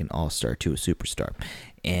being like an all-star to a superstar.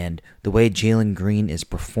 And the way Jalen Green is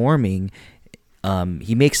performing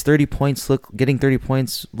He makes getting 30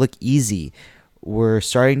 points look easy. We're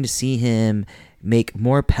starting to see him make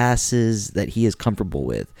more passes that he is comfortable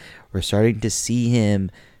with. We're starting to see him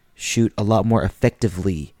shoot a lot more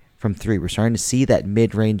effectively from three. We're starting to see that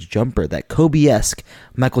mid-range jumper, that Kobe-esque,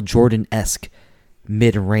 Michael Jordan-esque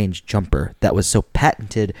mid-range jumper that was so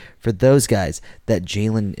patented for those guys that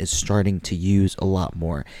Jalen is starting to use a lot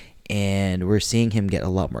more. And we're seeing him get a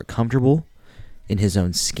lot more comfortable in his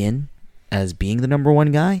own skin as being the number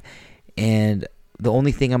one guy. And the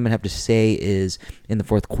only thing I'm going to have to say is in the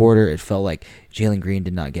fourth quarter, it felt like Jalen Green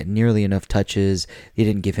did not get nearly enough touches. They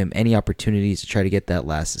didn't give him any opportunities to try to get that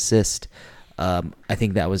last assist. I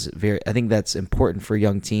think that's important for a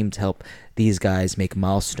young team to help these guys make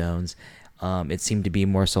milestones. It seemed to be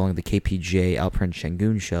more so like the KPJ Alperen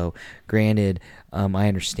Şengün show. Granted, I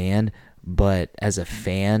understand, but as a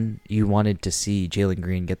fan, you wanted to see Jalen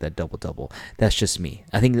Green get that double-double. That's just me.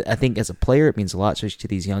 I think as a player, it means a lot, especially to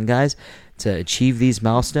these young guys, to achieve these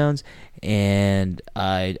milestones. And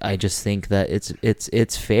I just think that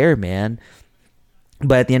it's fair, man.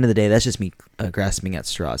 But at the end of the day, that's just me grasping at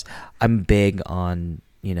straws. I'm big on,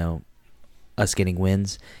 us getting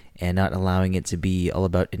wins and not allowing it to be all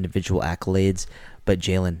about individual accolades. But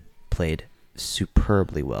Jalen played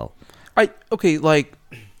superbly well.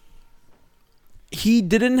 He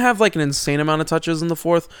didn't have like an insane amount of touches in the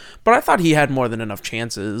fourth, but I thought he had more than enough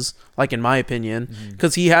chances, like in my opinion,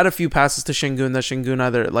 because he had a few passes to Şengün that Şengün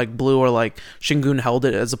either like blew or like Şengün held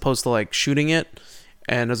it as opposed to like shooting it,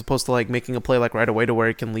 and as opposed to like making a play like right away to where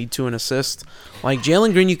it can lead to an assist. Like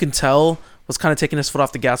Jalen Green, you can tell was kind of taking his foot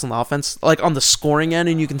off the gas on the offense, like on the scoring end,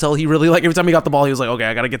 and you can tell he really like every time he got the ball, he was like, okay,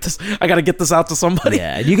 I gotta get this out to somebody.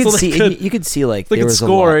 Yeah, you can you can see like there was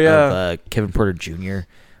score, a lot of Kevin Porter Jr.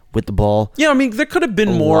 with the ball. Yeah, I mean, there could have been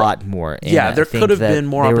a lot more. And yeah, there could have been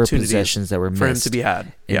more opportunities possessions that were missed for him to be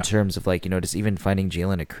had. In terms of like, just even finding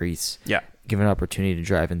Jalen a crease. Yeah. Given an opportunity to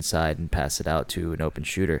drive inside and pass it out to an open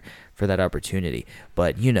shooter for that opportunity.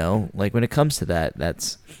 But, like when it comes to that,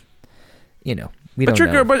 that's, we don't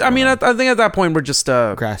know. But I mean, I think at that point we're just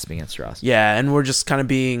grasping at straws. Yeah, and we're just kind of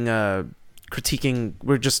being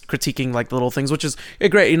critiquing like the little things, which is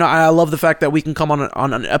great. I love the fact that we can come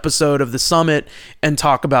on an episode of the Summit and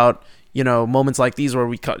talk about moments like these where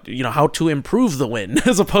we how to improve the win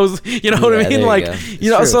as opposed what I mean, like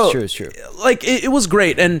it's true. Like it was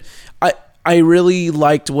great, and I really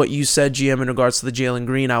liked what you said, GM, in regards to the Jalen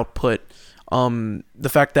Green output. The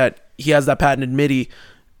fact that he has that patented midi,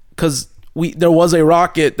 because there was a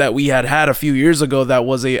Rocket that we had a few years ago that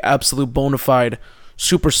was a absolute bona fide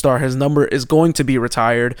superstar. His number is going to be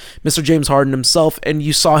retired, Mr. James Harden himself, and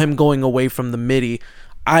you saw him going away from the midi.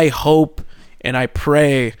 I hope and I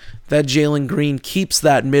pray that Jalen Green keeps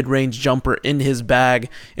that mid-range jumper in his bag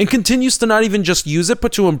and continues to not even just use it,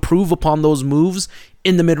 but to improve upon those moves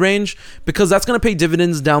in the mid-range, because that's going to pay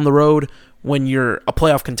dividends down the road when you're a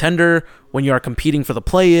playoff contender, when you are competing for the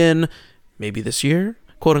play-in, maybe this year,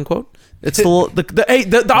 quote unquote. It's still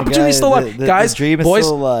the opportunity is still alive, guys. The dream is boys,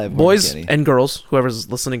 still alive, boys and girls,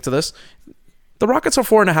 whoever's listening to this. The Rockets are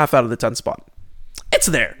 4.5 out of the 10 spot. It's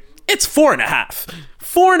there. It's 4.5.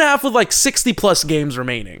 4.5 with like 60 plus games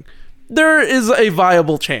remaining. There is a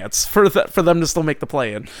viable chance for them to still make the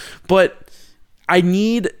play-in, but I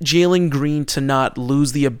need Jalen Green to not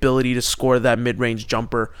lose the ability to score that mid-range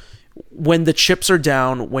jumper when the chips are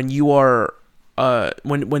down, when you are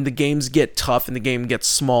when the games get tough and the game gets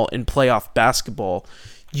small in playoff basketball.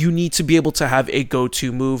 You need to be able to have a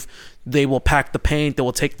go-to move. They will pack the paint. They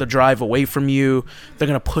will take the drive away from you. They're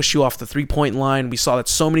going to push you off the three-point line. We saw that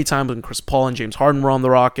so many times when Chris Paul and James Harden were on the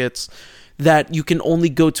Rockets, that you can only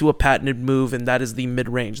go to a patented move, and that is the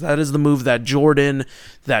mid-range. That is the move that Jordan,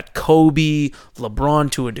 that Kobe, LeBron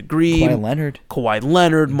to a degree, Kawhi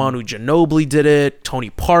Leonard, Manu Ginobili did it. Tony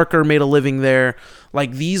Parker made a living there.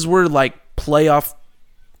 Like, these were like playoff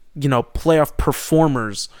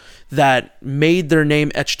performers that made their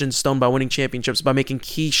name etched in stone by winning championships, by making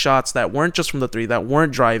key shots that weren't just from the three, that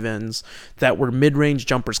weren't drive-ins, that were mid-range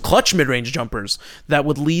jumpers, clutch mid-range jumpers, that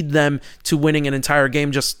would lead them to winning an entire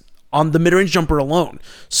game just on the mid-range jumper alone.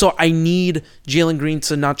 So I need Jalen Green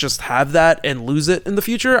to not just have that and lose it in the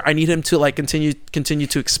future. I need him to like continue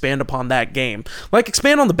to expand upon that game. Like,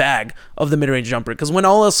 expand on the bag of the mid-range jumper, because when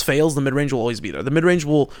all else fails, the mid-range will always be there. The mid-range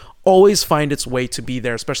will always find its way to be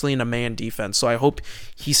there, especially in a man defense. So I hope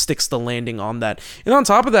he sticks the landing on that. And on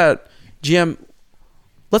top of that, GM,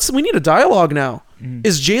 we need a dialogue now.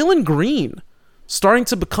 Is Jalen Green starting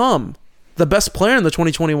to become the best player in the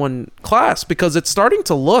 2021 class? Because it's starting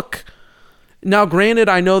to look Now, granted,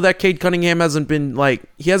 I know that Cade Cunningham hasn't been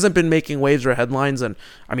making waves or headlines, and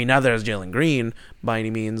I mean, now there's Jalen Green by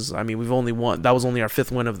any means. I mean, that was only our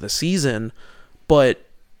 5th win of the season, but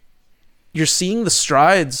you're seeing the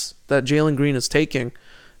strides that Jalen Green is taking.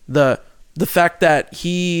 The fact that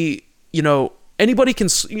he, anybody can,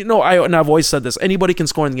 and I've always said this, anybody can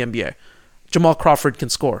score in the NBA. Jamal Crawford can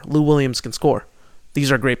score. Lou Williams can score.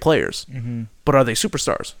 These are great players, but are they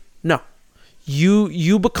superstars? No.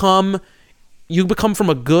 You become you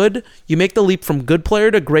make the leap from good player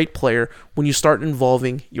to great player when you start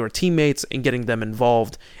involving your teammates and getting them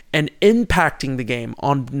involved and impacting the game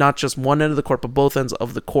on not just one end of the court, but both ends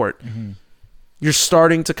of the court. You're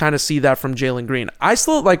starting to kind of see that from Jalen Green.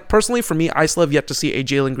 Personally for me, I still have yet to see a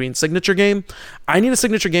Jalen Green signature game. I need a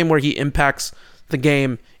signature game where he impacts the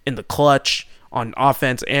game in the clutch on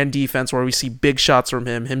offense and defense, where we see big shots from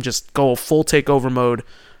him just go full takeover mode,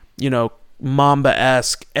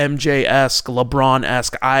 Mamba-esque, MJ-esque,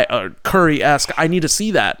 LeBron-esque, Curry-esque. I need to see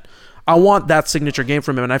that. I want that signature game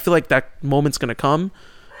from him, and I feel like that moment's going to come.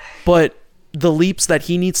 But the leaps that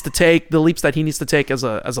he needs to take as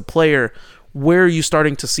a player, where are you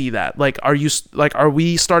starting to see that? Are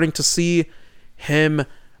we starting to see him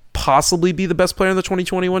possibly be the best player in the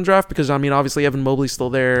 2021 draft? Because, I mean, obviously Evan Mobley's still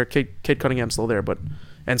there, Cade Cunningham's still there,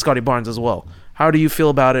 and Scotty Barnes as well. How do you feel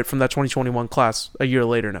about it from that 2021 class a year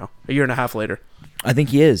and a half later? I think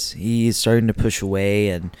he is. He's starting to push away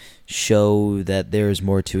and show that there's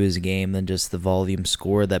more to his game than just the volume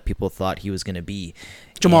scorer that people thought he was going to be.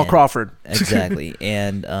 Jamal Crawford. Exactly.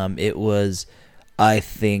 And I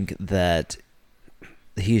think that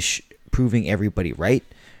he's proving everybody right,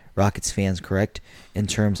 Rockets fans correct, in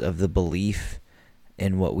terms of the belief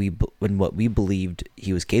in what we believed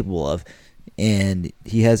he was capable of. And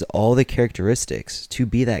he has all the characteristics to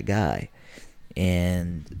be that guy.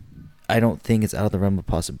 And I don't think it's out of the realm of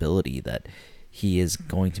possibility that he is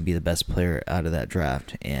going to be the best player out of that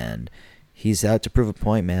draft. And he's out to prove a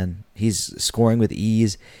point, man. He's scoring with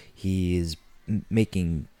ease. He's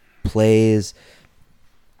making plays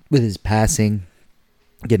with his passing,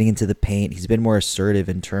 getting into the paint. He's been more assertive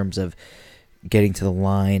in terms of getting to the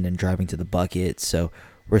line and driving to the bucket. So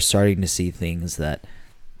we're starting to see things that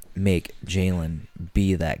make Jalen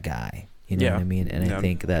be that guy. You know what I mean? And I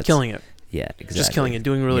think that's killing it. Yeah, exactly. Just killing it,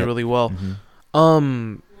 doing really, really well.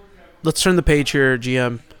 Let's turn the page here,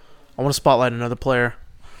 GM. I want to spotlight another player.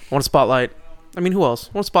 Who else?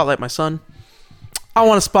 I want to spotlight my son. I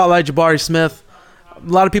want to spotlight Jabari Smith. A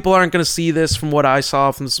lot of people aren't going to see this from what I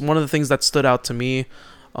saw. From this, one of the things that stood out to me.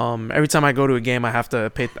 Every time I go to a game, I gotta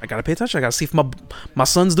pay attention. I gotta see if my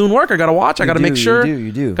son's doing work. I gotta watch. I gotta make sure.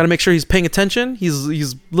 You do. Gotta make sure he's paying attention.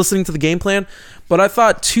 He's listening to the game plan. But I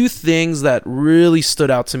thought 2 things that really stood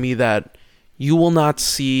out to me that you will not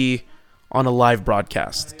see on a live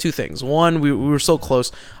broadcast. 2 things. One, we were so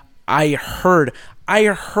close. I heard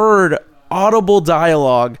audible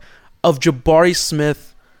dialogue of Jabari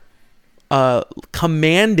Smith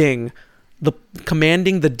commanding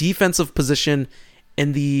the defensive position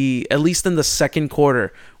at least in the second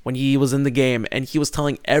quarter when he was in the game, and he was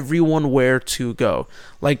telling everyone where to go.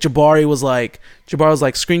 Like Jabari was like,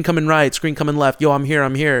 screen coming right, screen coming left. Yo, I'm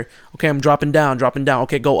here. Okay, I'm dropping down.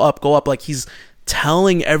 Okay, go up. Like he's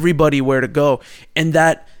telling everybody where to go, and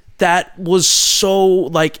that was so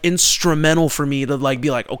like instrumental for me to like be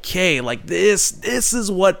like, okay, like this is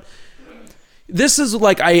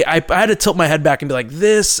like I had to tilt my head back and be like,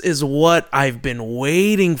 this is what I've been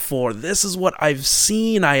waiting for. This is what I've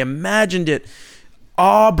seen. I imagined it.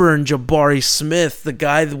 Auburn Jabari Smith, the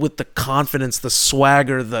guy with the confidence, the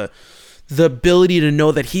swagger, the ability to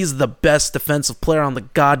know that he's the best defensive player on the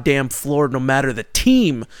goddamn floor, no matter the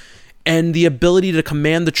team, and the ability to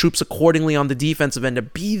command the troops accordingly on the defensive end, to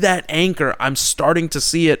be that anchor. I'm starting to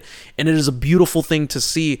see it, and it is a beautiful thing to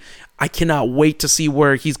see. I cannot wait to see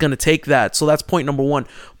where he's going to take that. So that's point number 1.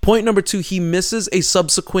 Point number 2, he misses a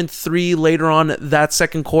subsequent 3 later on that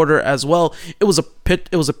second quarter as well. It was a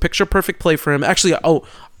picture perfect play for him. Actually, it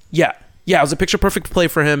was a picture perfect play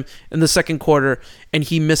for him in the second quarter, and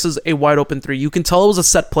he misses a wide open 3. You can tell it was a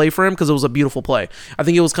set play for him because it was a beautiful play. I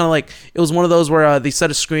think it was kind of like, it was one of those where they set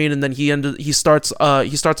a screen and then he starts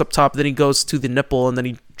up top, then he goes to the nipple, and then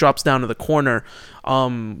he drops down to the corner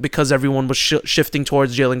because everyone was shifting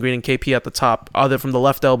towards Jalen Green and KP at the top, either from the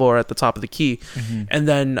left elbow or at the top of the key. And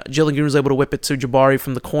then Jalen Green was able to whip it to Jabari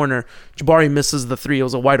from the corner. Jabari misses the 3. It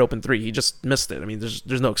was a wide open 3. He just missed it. I mean,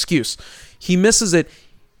 there's no excuse. He misses it,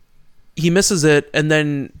 and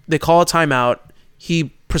then they call a timeout.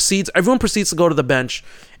 Everyone proceeds to go to the bench,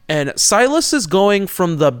 and Silas is going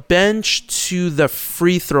from the bench to the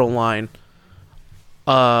free throw line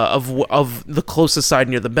of the closest side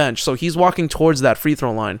near the bench. So he's walking towards that free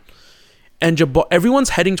throw line, and everyone's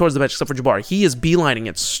heading towards the bench except for Jabari. He is beelining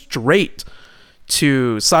it straight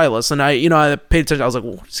to Silas, and I paid attention. I was like,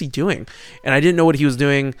 well, what is he doing? And I didn't know what he was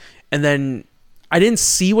doing, and then I didn't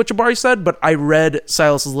see what Jabari said, but I read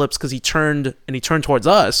Silas's lips because he turned towards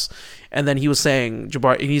us, and then he was saying,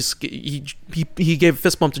 Jabari, he gave a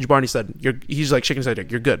fist bump to Jabari, and he said, he's like shaking his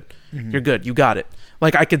head, you're good, you're good, you got it.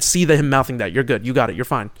 Like I could see him mouthing that, you're good, you got it, you're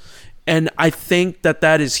fine. And I think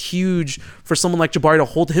that is huge for someone like Jabari to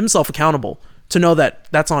hold himself accountable, to know that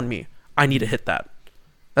that's on me. I need to hit that.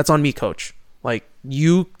 That's on me, coach. Like,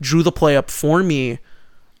 you drew the play up for me.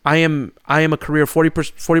 I am a career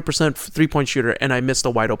 40% 3-point shooter, and I missed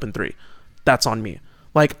a wide open 3. That's on me.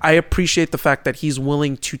 Like, I appreciate the fact that he's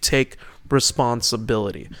willing to take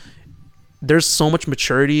responsibility. There's so much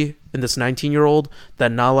maturity in this 19-year-old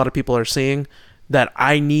that not a lot of people are seeing, that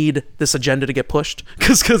I need this agenda to get pushed,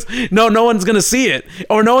 because no one's gonna see it,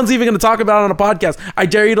 or no one's even gonna talk about it on a podcast. I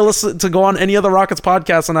dare you to go on any other Rockets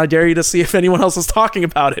podcast, and I dare you to see if anyone else is talking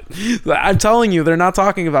about it. I'm telling you, they're not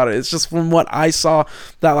talking about it. It's just from what I saw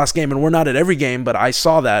that last game, and we're not at every game, but I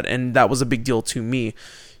saw that, and that was a big deal to me.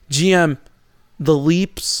 GM, the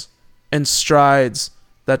leaps and strides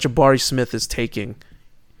that Jabari Smith is taking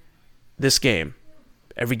this game,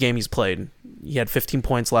 every game he's played. He had 15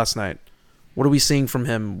 points last night. What are we seeing from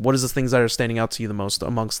him? What is the things that are standing out to you the most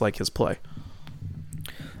amongst like his play?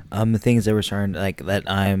 The things that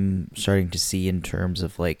I'm starting to see in terms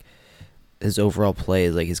of like his overall play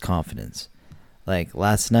is like his confidence. Like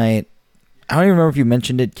last night, I don't even remember if you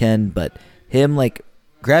mentioned it, Ken, but him like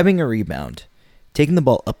grabbing a rebound, taking the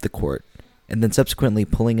ball up the court, and then subsequently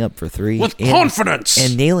pulling up for 3 with confidence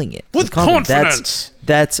and nailing it with confidence.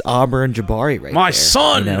 That's Auburn Jabari right My there,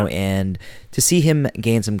 son. And to see him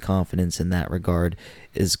gain some confidence in that regard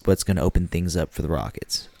is what's going to open things up for the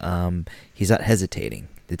Rockets. He's not hesitating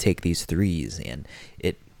to take these threes, and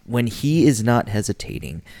when he is not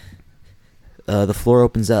hesitating, the floor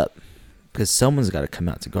opens up because someone's got to come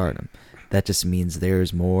out to guard him. That just means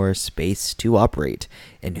there's more space to operate.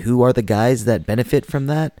 And who are the guys that benefit from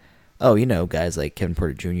that? Oh, guys like Kevin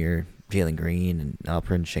Porter Jr., Jalen Green, and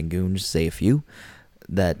Alperen Sengun, just say a few,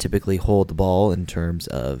 that typically hold the ball in terms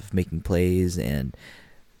of making plays and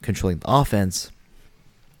controlling the offense.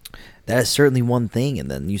 That is certainly one thing. And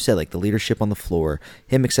then you said like the leadership on the floor,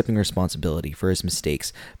 him accepting responsibility for his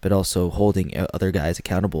mistakes, but also holding other guys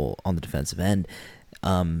accountable on the defensive end.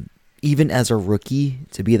 Even as a rookie,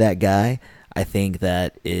 to be that guy, I think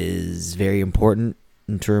that is very important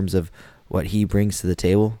in terms of what he brings to the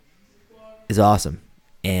table. Is awesome.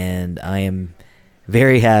 And I am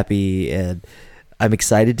very happy, and I'm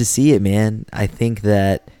excited to see it, man. I think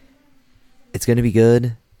that it's going to be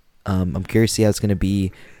good. I'm curious to see how it's going to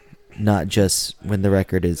be, not just when the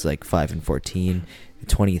record is like 5-14, the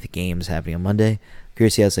 20th game is happening on Monday. I'm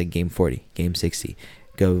curious to see how it's like game 40, game 60,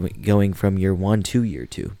 going from year 1 to year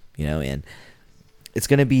 2, and it's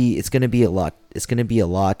going to be a lot. It's going to be a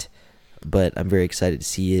lot, but I'm very excited to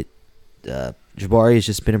see it. Jabari has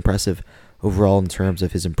just been impressive overall in terms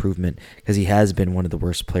of his improvement, because he has been one of the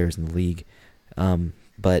worst players in the league.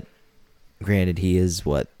 But granted, he is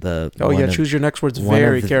choose your next words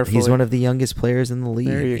very carefully. He's one of the youngest players in the league.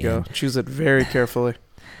 There you go. Choose it very carefully.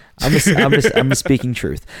 I'm just speaking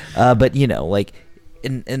truth. But like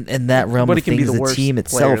in that realm of things, the team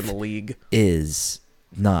itself in the league is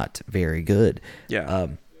not very good. Yeah.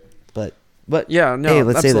 But yeah, no. Hey,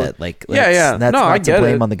 let's absolutely. say that. Like, yeah. That's no, not I to get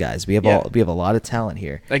blame it. on the guys. We have a lot of talent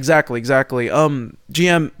here. Exactly.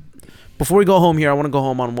 GM, before we go home here, I want to go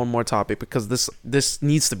home on one more topic, because this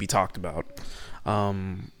needs to be talked about.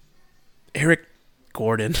 Eric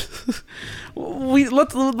Gordon. we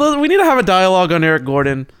need to have a dialogue on Eric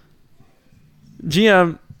Gordon.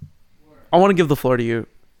 GM, I want to give the floor to you.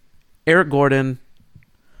 Eric Gordon.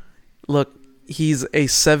 Look, he's a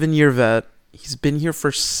 7-year vet. He's been here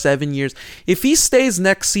for 7 years. If he stays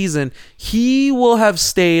next season, he will have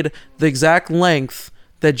stayed the exact length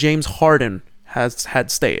that James Harden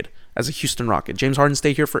had stayed as a Houston Rocket. James Harden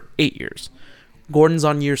stayed here for 8 years. Gordon's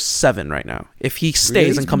on year 7 right now. If he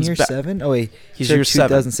stays and comes year back, 7? Oh wait, he's year 7.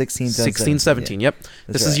 2016, 17. Yep,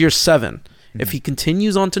 this is year 7. Mm-hmm. If he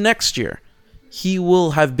continues on to next year, he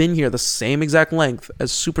will have been here the same exact length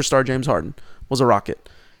as superstar James Harden was a Rocket.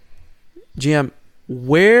 GM,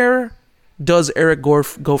 where does Eric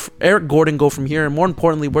Gordon go from here? And more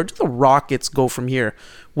importantly, where do the Rockets go from here?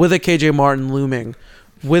 With a KJ Martin looming,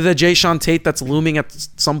 with a Jayshawn Tate that's looming at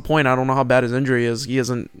some point. I don't know how bad his injury is. He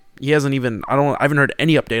hasn't even, I haven't heard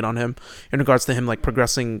any update on him in regards to him like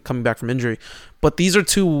progressing, coming back from injury. But these are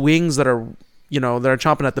two wings that are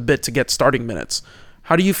chomping at the bit to get starting minutes.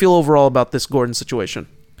 How do you feel overall about this Gordon situation?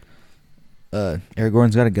 Eric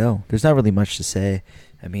Gordon's got to go. There's not really much to say.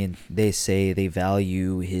 I mean, they say they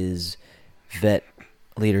value his vet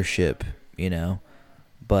leadership,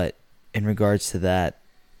 but in regards to that,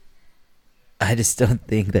 I just don't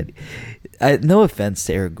think that. No offense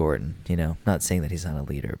to Eric Gordon, not saying that he's not a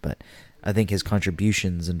leader, but I think his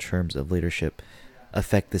contributions in terms of leadership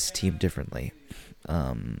affect this team differently.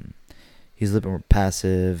 He's a little bit more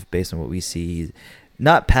passive based on what we see.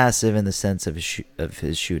 Not passive in the sense of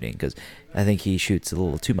his shooting, because I think he shoots a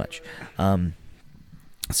little too much.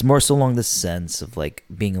 It's more so along the sense of like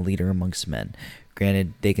being a leader amongst men.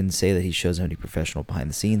 Granted, they can say that he shows how to be professional behind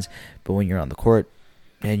the scenes, but when you're on the court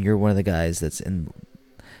and you're one of the guys that's in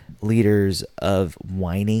leaders of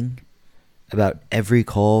whining about every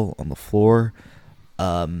call on the floor,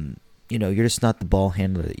 you're just not the ball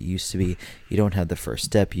handler that you used to be. You don't have the first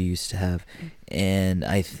step you used to have, and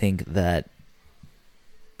I think that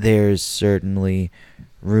there's certainly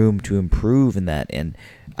room to improve in that, and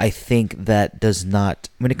I think that does not,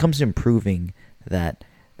 when it comes to improving that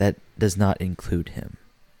does not include him.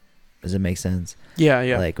 Does it make sense?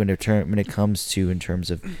 Yeah. Like when it comes to in terms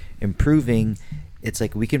of improving, it's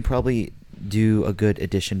like we can probably do a good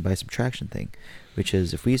addition by subtraction thing, which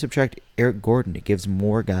is if we subtract Eric Gordon, it gives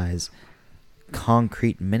more guys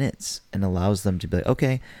concrete minutes and allows them to be like,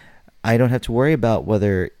 okay, I don't have to worry about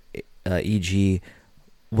whether EG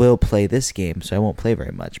will play this game, so I won't play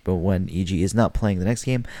very much. But when EG is not playing the next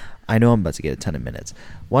game, I know I'm about to get a ton of minutes.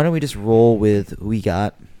 Why don't we just roll with who we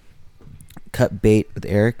got, cut bait with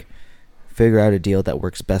Eric, figure out a deal that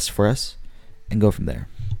works best for us, and go from there.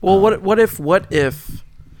 Well, what if,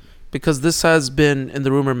 because this has been in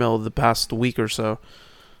the rumor mill the past week or so,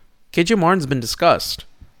 KJ Martin's been discussed.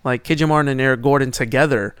 Like KJ Martin and Eric Gordon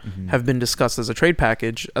together have been discussed as a trade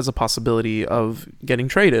package, as a possibility of getting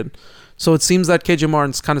traded. So it seems that KJ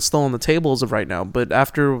Martin's kind of still on the table as of right now. But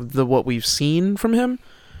after what we've seen from him,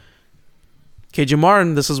 KJ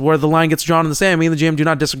Martin, this is where the line gets drawn in the sand. Me and the GM do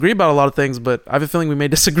not disagree about a lot of things, but I have a feeling we may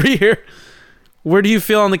disagree here. Where do you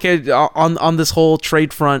feel on on this whole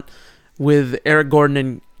trade front with Eric Gordon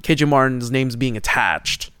and KJ Martin's names being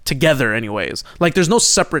attached together anyways? Like there's no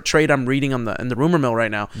separate trade I'm reading in the rumor mill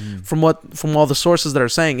right now. From all the sources that are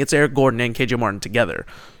saying it's Eric Gordon and KJ Martin together.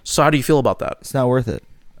 So how do you feel about that? It's not worth it.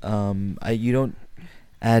 You don't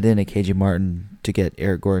add in a KJ Martin to get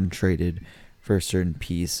Eric Gordon traded for a certain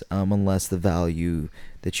piece unless the value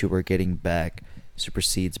that you were getting back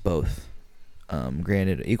supersedes both.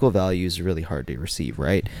 Granted, equal value is really hard to receive,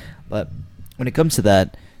 right? But when it comes to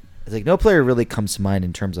that, it's like no player really comes to mind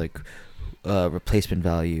in terms of like replacement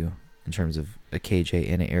value in terms of a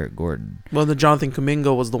KJ and an Eric Gordon. Well, the Jonathan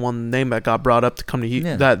Kuminga was the one name that got brought up to come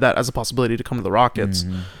to that as a possibility to come to the Rockets.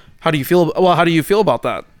 How do you feel? Well, how do you feel about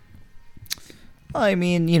that? I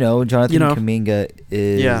mean, Jonathan Kuminga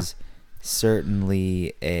is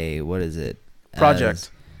certainly a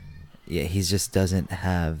project. He just doesn't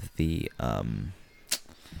have the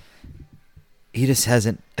he just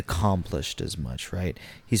hasn't accomplished as much, right?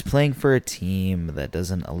 He's playing for a team that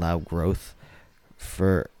doesn't allow growth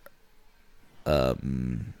for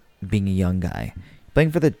being a young guy.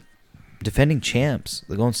 Playing for the defending champs,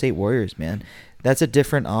 the Golden State Warriors, man. That's a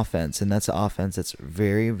different offense, and that's an offense that's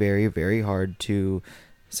very, very, very hard to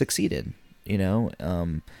succeed in,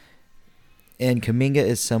 And Kuminga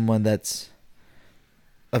is someone that's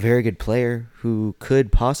a very good player who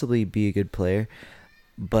could possibly be a good player,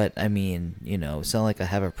 but I mean, it's not like I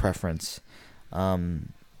have a preference.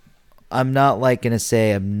 I'm not like gonna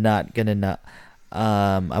say I'm not gonna not.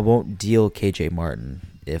 I won't deal KJ Martin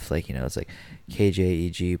if it's like KJ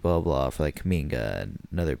EG blah blah for like Kuminga and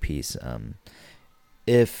another piece.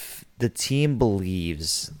 If the team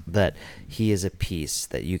believes that he is a piece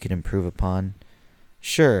that you can improve upon,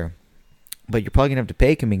 sure, but you're probably gonna have to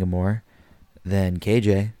pay Kuminga more than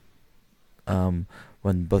KJ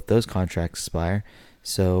when both those contracts expire.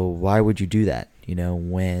 So why would you do that?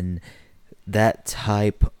 When that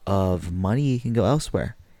type of money can go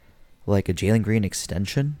elsewhere, like a Jalen Green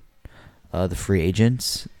extension, the free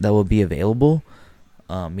agents that will be available.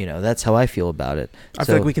 That's how I feel about it. I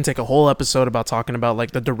feel like we can take a whole episode about talking about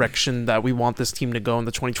like the direction that we want this team to go in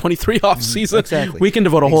the 2023 offseason. Exactly. We can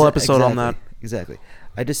devote a whole episode on that. Exactly.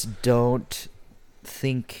 I just don't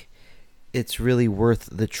think it's really worth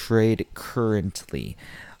the trade currently.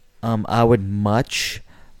 I would much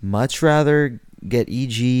rather get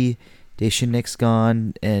EG, Daishin Nix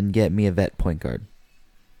gone, and get me a vet point guard.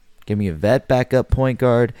 Give me a vet backup point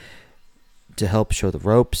guard to help show the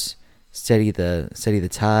ropes, steady the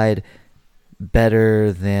tide,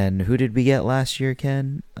 better than who did we get last year,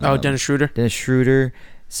 Ken? Dennis Schroeder. Dennis Schroeder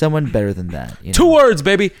someone better than that. You know? 2 words,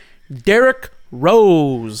 baby. Derrick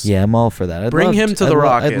Rose. Yeah, I'm all for that. Bring him to the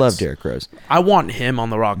Rockets. I'd love Derrick Rose. I want him on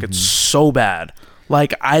the Rockets so bad.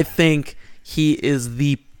 Like, I think he is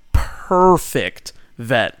the perfect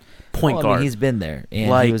vet point Well, I guard. mean, he's been there, and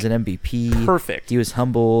Like, he was an MVP. perfect. He was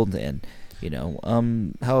humbled, and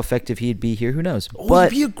how effective he'd be here, who knows? Oh,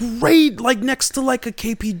 But he'd be a great, like, next to like a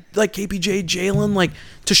KPJ, Jalen, like,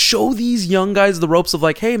 to show these young guys the ropes of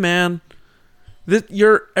like, hey man,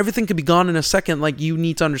 everything could be gone in a second. Like, you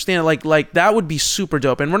need to understand it. Like that would be super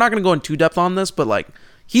dope. And we're not gonna go in too depth on this, but like,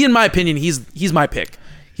 he, in my opinion, he's my pick.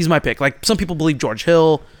 He's my pick. Like, some people believe George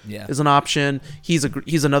Hill is an option. He's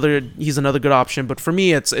another good option. But for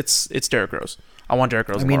me, it's Derrick Rose. I want Derrick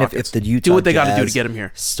Rose. I on mean, the if Rockets. the Utah do what they got to do to Jazz get him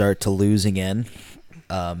here. start to lose again,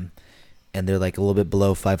 and they're like a little bit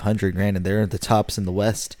below 500, granted they're at the tops in the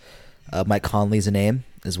West. Mike Conley's a name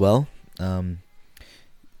as well.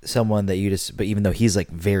 Someone that but even though he's like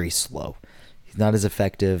very slow, he's not as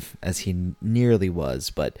effective as he nearly was,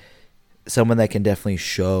 but someone that can definitely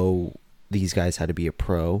show these guys how to be a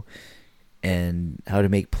pro and how to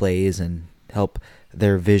make plays and help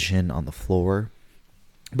their vision on the floor.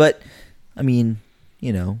 But I mean,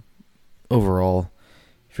 overall,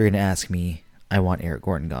 if you're going to ask me, I want Eric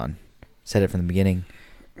Gordon gone. Said it from the beginning.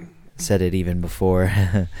 Said it even before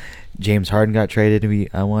James Harden got traded.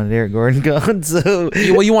 I wanted Eric Gordon gone. So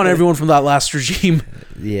Well, you want everyone from that last regime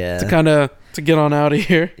yeah, to get on out of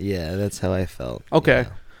here. yeah, that's how I felt. Okay.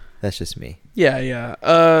 That's just me. Yeah.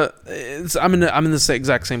 I'm in this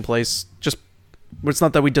exact same place. Just, it's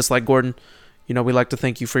not that we dislike Gordon. We like to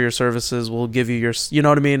thank you for your services. We'll give you your, you know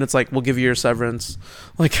what I mean? It's like, we'll give you your severance.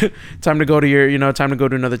 Like, time to go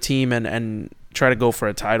to another team and try to go for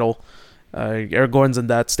a title. Eric Gordon's in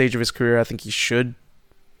that stage of his career. I think he should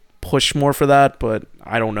push more for that, but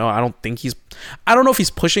I don't know. I don't know if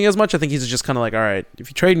he's pushing as much. I think he's just kind of like, all right, if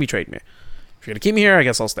you trade me, trade me. If you're going to keep me here, I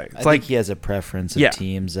guess I'll stay. I think he has a preference of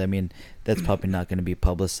teams. I mean, that's probably not going to be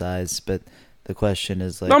publicized, but the question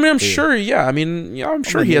is like, I'm sure. Yeah, I'm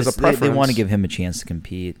sure he has a preference. They want to give him a chance to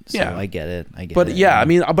compete. So Yeah. I get it. But yeah,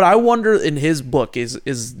 but I wonder in his book is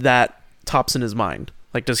that tops in his mind.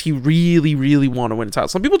 Like, does he really, really want to win a title?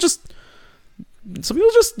 Some people just, they're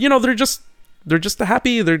just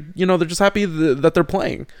happy. They're just happy that they're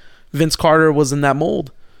playing. Vince Carter was in that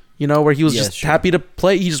mold, where he was just happy to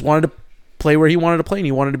play. He just wanted to play where he wanted to play, and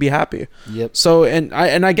he wanted to be happy. Yep. So, and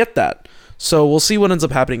I get that. So we'll see what ends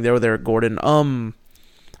up happening there with Eric Gordon.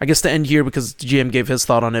 I guess to end here, because GM gave his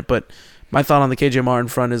thought on it, but my thought on the KJ Martin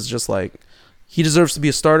front is just like, he deserves to be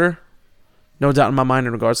a starter. No doubt in my mind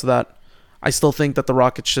in regards to that. I still think that the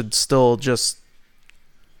Rockets should still just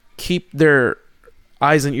keep their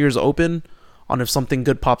eyes and ears open on if something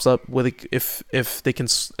good pops up with if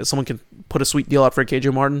someone can put a sweet deal out for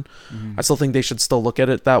KJ Martin. I still think they should still look at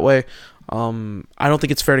it that way. I don't think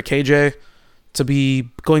it's fair to KJ to be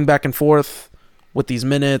going back and forth with these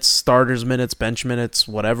minutes, starters minutes, bench minutes,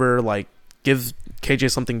 whatever. Like, give KJ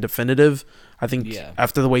something definitive. I think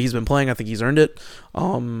after the way he's been playing, I think he's earned it.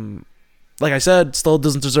 Like I said, still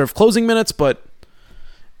doesn't deserve closing minutes, but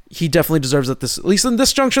he definitely deserves it, at least in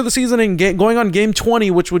this juncture of the season and going on game 20,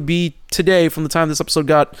 which would be today from the time this episode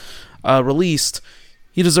got released.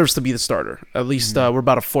 He deserves to be the starter. At least we're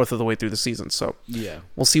about a fourth of the way through the season. So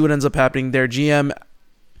we'll see what ends up happening there. GM,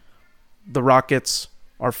 the Rockets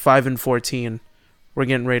are 5-14. We're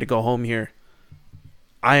getting ready to go home here.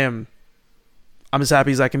 I'm as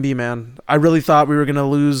happy as I can be, man. I really thought we were going to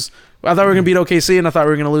lose. I thought we were going to beat OKC, and I thought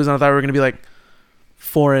we were going to lose, and I thought we were going to be like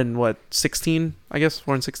 4-16, I guess.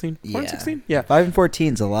 4-16? 4-16? Yeah.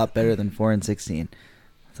 5-14 is a lot better than 4-16. I'll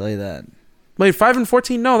tell you that. Wait,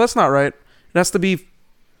 5-14? No, that's not right. It has to be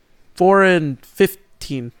 4-15.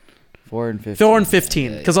 4-15.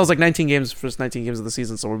 4-15. Because I was like 19 games, first 19 games of the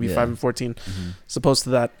season, so we'll be 5-14. As opposed to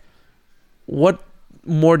that. What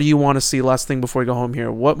more do you want to see? Last thing before we go home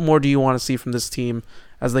here. What more do you want to see from this team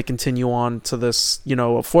as they continue on to this,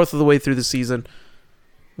 a fourth of the way through the season?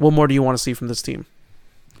 What more do you want to see from this team?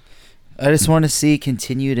 I just want to see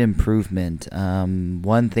continued improvement.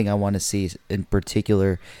 One thing I want to see in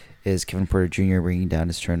particular is Kevin Porter Jr. bringing down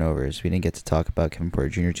his turnovers. We didn't get to talk about Kevin Porter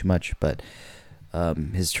Jr. too much, but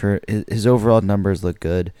his overall numbers look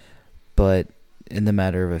good. But in the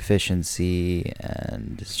matter of efficiency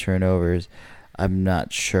and his turnovers, I'm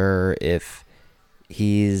not sure if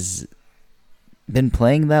he's been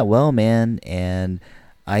playing that well, man. And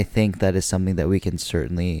I think that is something that we can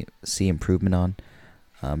certainly see improvement on.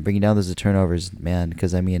 Bringing down those turnovers, man,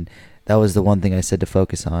 because, that was the one thing I said to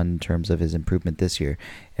focus on in terms of his improvement this year.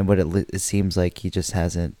 And what it seems like he just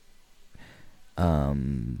hasn't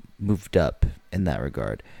moved up in that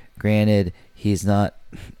regard. Granted, he's not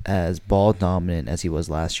as ball dominant as he was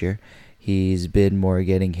last year. He's been more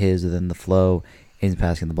getting his within the flow. He's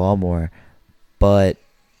passing the ball more. But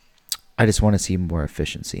I just want to see more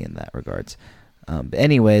efficiency in that regards. But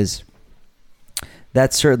anyways,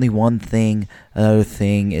 that's certainly one thing. Another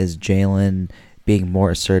thing is Jalen being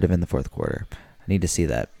more assertive in the fourth quarter. I need to see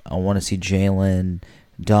that. I want to see Jalen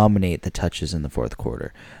dominate the touches in the fourth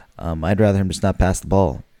quarter. I'd rather him just not pass the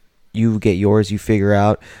ball. You get yours. You figure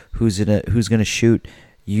out who's gonna shoot.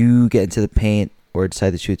 You get into the paint or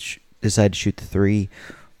decide to shoot the three,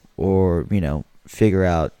 or figure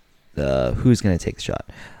out who's gonna take the shot.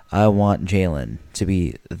 I want Jalen to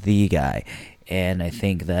be the guy, and I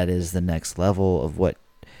think that is the next level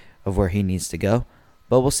of where he needs to go.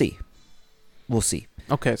 But we'll see.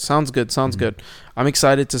 Okay, sounds good. Good. I'm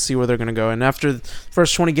excited to see where they're going to go. And after the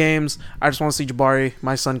first 20 games, I just want to see Jabari,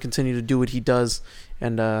 my son, continue to do what he does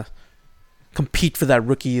and compete for that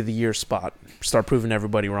Rookie of the Year spot. Start proving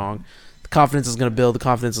everybody wrong. The confidence is going to build. The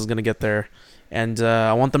confidence is going to get there. And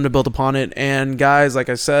I want them to build upon it. And, guys, like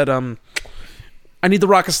I said, I need the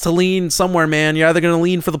Rockets to lean somewhere, man. You're either going to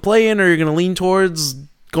lean for the play-in or you're going to lean towards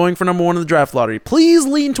going for number one in the draft lottery. Please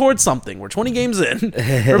lean towards something. We're 20 games in.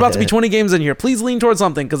 We're about to be 20 games in here. Please lean towards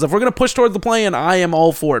something, because if we're going to push towards the play-in, I am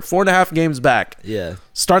all for it. 4.5 games back. Yeah.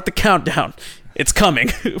 Start the countdown. It's coming.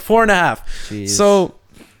 4.5. Jeez. So,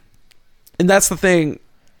 and that's the thing.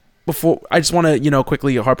 Before I just want to,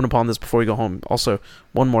 quickly harping upon this before we go home. Also,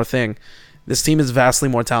 one more thing. This team is vastly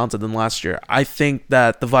more talented than last year. I think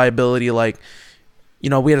that the viability, we had a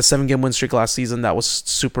 7-game win streak last season that was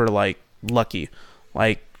super, lucky.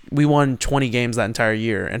 We won 20 games that entire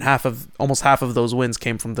year, and almost half of those wins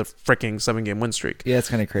came from the freaking 7-game win streak. Yeah, it's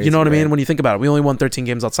kind of crazy. You know what I mean? When you think about it, we only won 13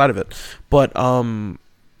 games outside of it. But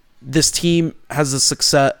this team has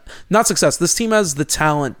this team has the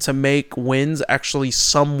talent to make wins actually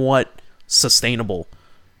somewhat sustainable.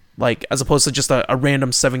 As opposed to just a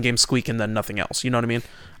random 7-game squeak and then nothing else. You know what I mean?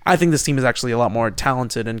 I think this team is actually a lot more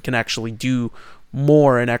talented and can actually do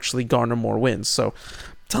more and actually garner more wins. So,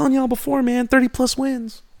 telling y'all before, man, 30 plus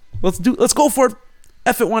wins. Let's go for it.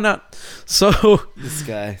 F it, why not? So This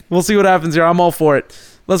guy. We'll see what happens here. I'm all for it.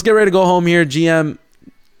 Let's get ready to go home here. GM,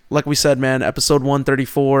 like we said, man, episode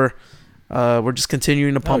 134. We're just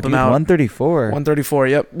continuing to pump them out. 134. 134.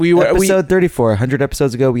 Yep. Episode 34. 100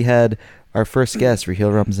 episodes ago, we had our first guest,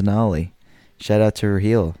 Raheel Ramzanali. Shout out to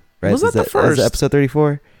Raheel. Right? Was that the first? Was it episode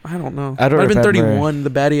 34? I don't know. I don't Might have been remember. 31, the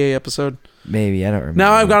Battier episode. Maybe, I don't remember.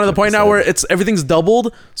 Now I've gotten to the point now where episode. everything's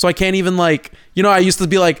doubled, so I can't even I used to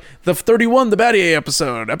be the 31, the Battier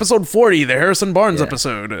episode, episode 40, the Harrison Barnes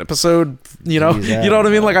episode, you know what I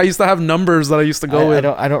mean? I used to have numbers that I used to go with.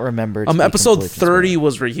 I don't remember. to be Episode completely 30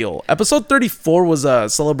 was Raheel. Episode 34 was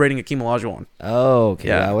celebrating Akeem Olajuwon. Oh, okay.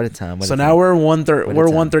 Yeah. Wow, what a time. So now we're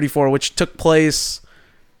 134, which took place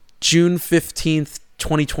June 15th,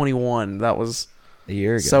 2021. That was a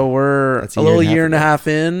year ago. so we're That's a little year and a ago. half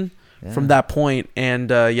in. Yeah. From that point, and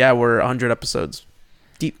we're 100 episodes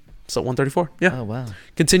deep, so 134. Yeah. Oh, wow.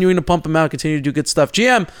 Continuing to pump them out, continue to do good stuff.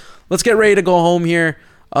 GM, let's get ready to go home here.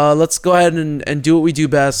 Let's go ahead and do what we do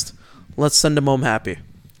best. Let's send them home happy.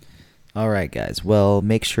 All right, guys. Well,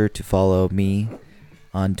 make sure to follow me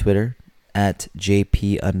on Twitter at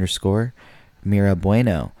JP_Mira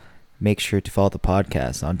Bueno. Make sure to follow the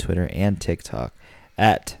podcast on Twitter and TikTok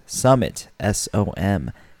at Summit, SOMPOD.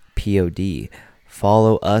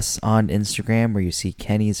 Follow us on Instagram where you see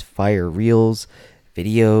Kenny's fire reels,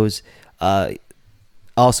 videos.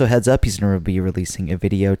 Also, heads up, he's going to be releasing a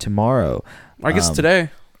video tomorrow. I guess today.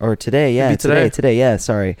 Or today, yeah. It'll be Today, yeah,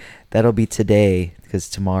 sorry. That'll be today, because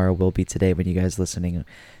tomorrow will be today when you guys listening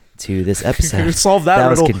to this episode. Solve that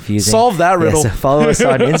riddle. Was confusing. Solve that riddle. Yeah, so follow us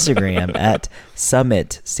on Instagram at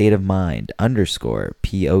Summit State of Mind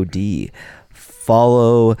 _POD.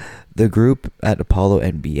 Follow the group at Apollo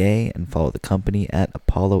NBA and follow the company at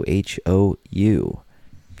Apollo HOU.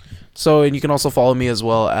 So, and you can also follow me as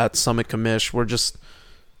well at Summit Commish. We're just,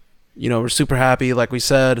 we're super happy. Like we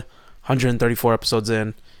said, 134 episodes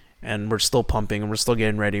in, and we're still pumping, and we're still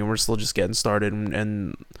getting ready, and we're still just getting started.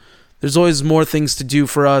 And there's always more things to do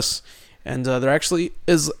for us. And there actually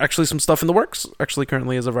is some stuff in the works,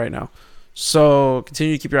 currently as of right now. So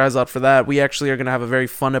continue to keep your eyes out for that. We actually are going to have a very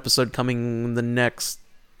fun episode coming in the next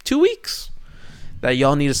 2 weeks that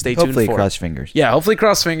y'all need to stay tuned for. Hopefully, cross fingers. Yeah, hopefully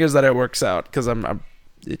cross fingers that it works out, because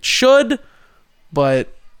it should, but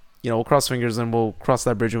we'll cross fingers and we'll cross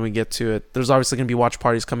that bridge when we get to it. There's obviously going to be watch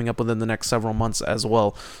parties coming up within the next several months as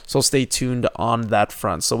well, so stay tuned on that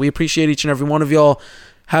front. So we appreciate each and every one of y'all.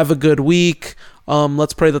 Have a good week.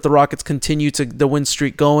 Let's pray that the Rockets continue to the win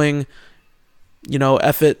streak going.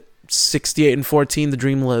 F it. 68-14. The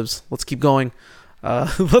dream lives. Let's keep going.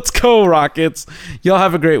 Let's go, Rockets. Y'all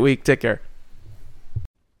have a great week. Take care.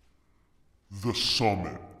 The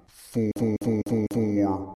Summit for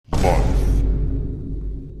life.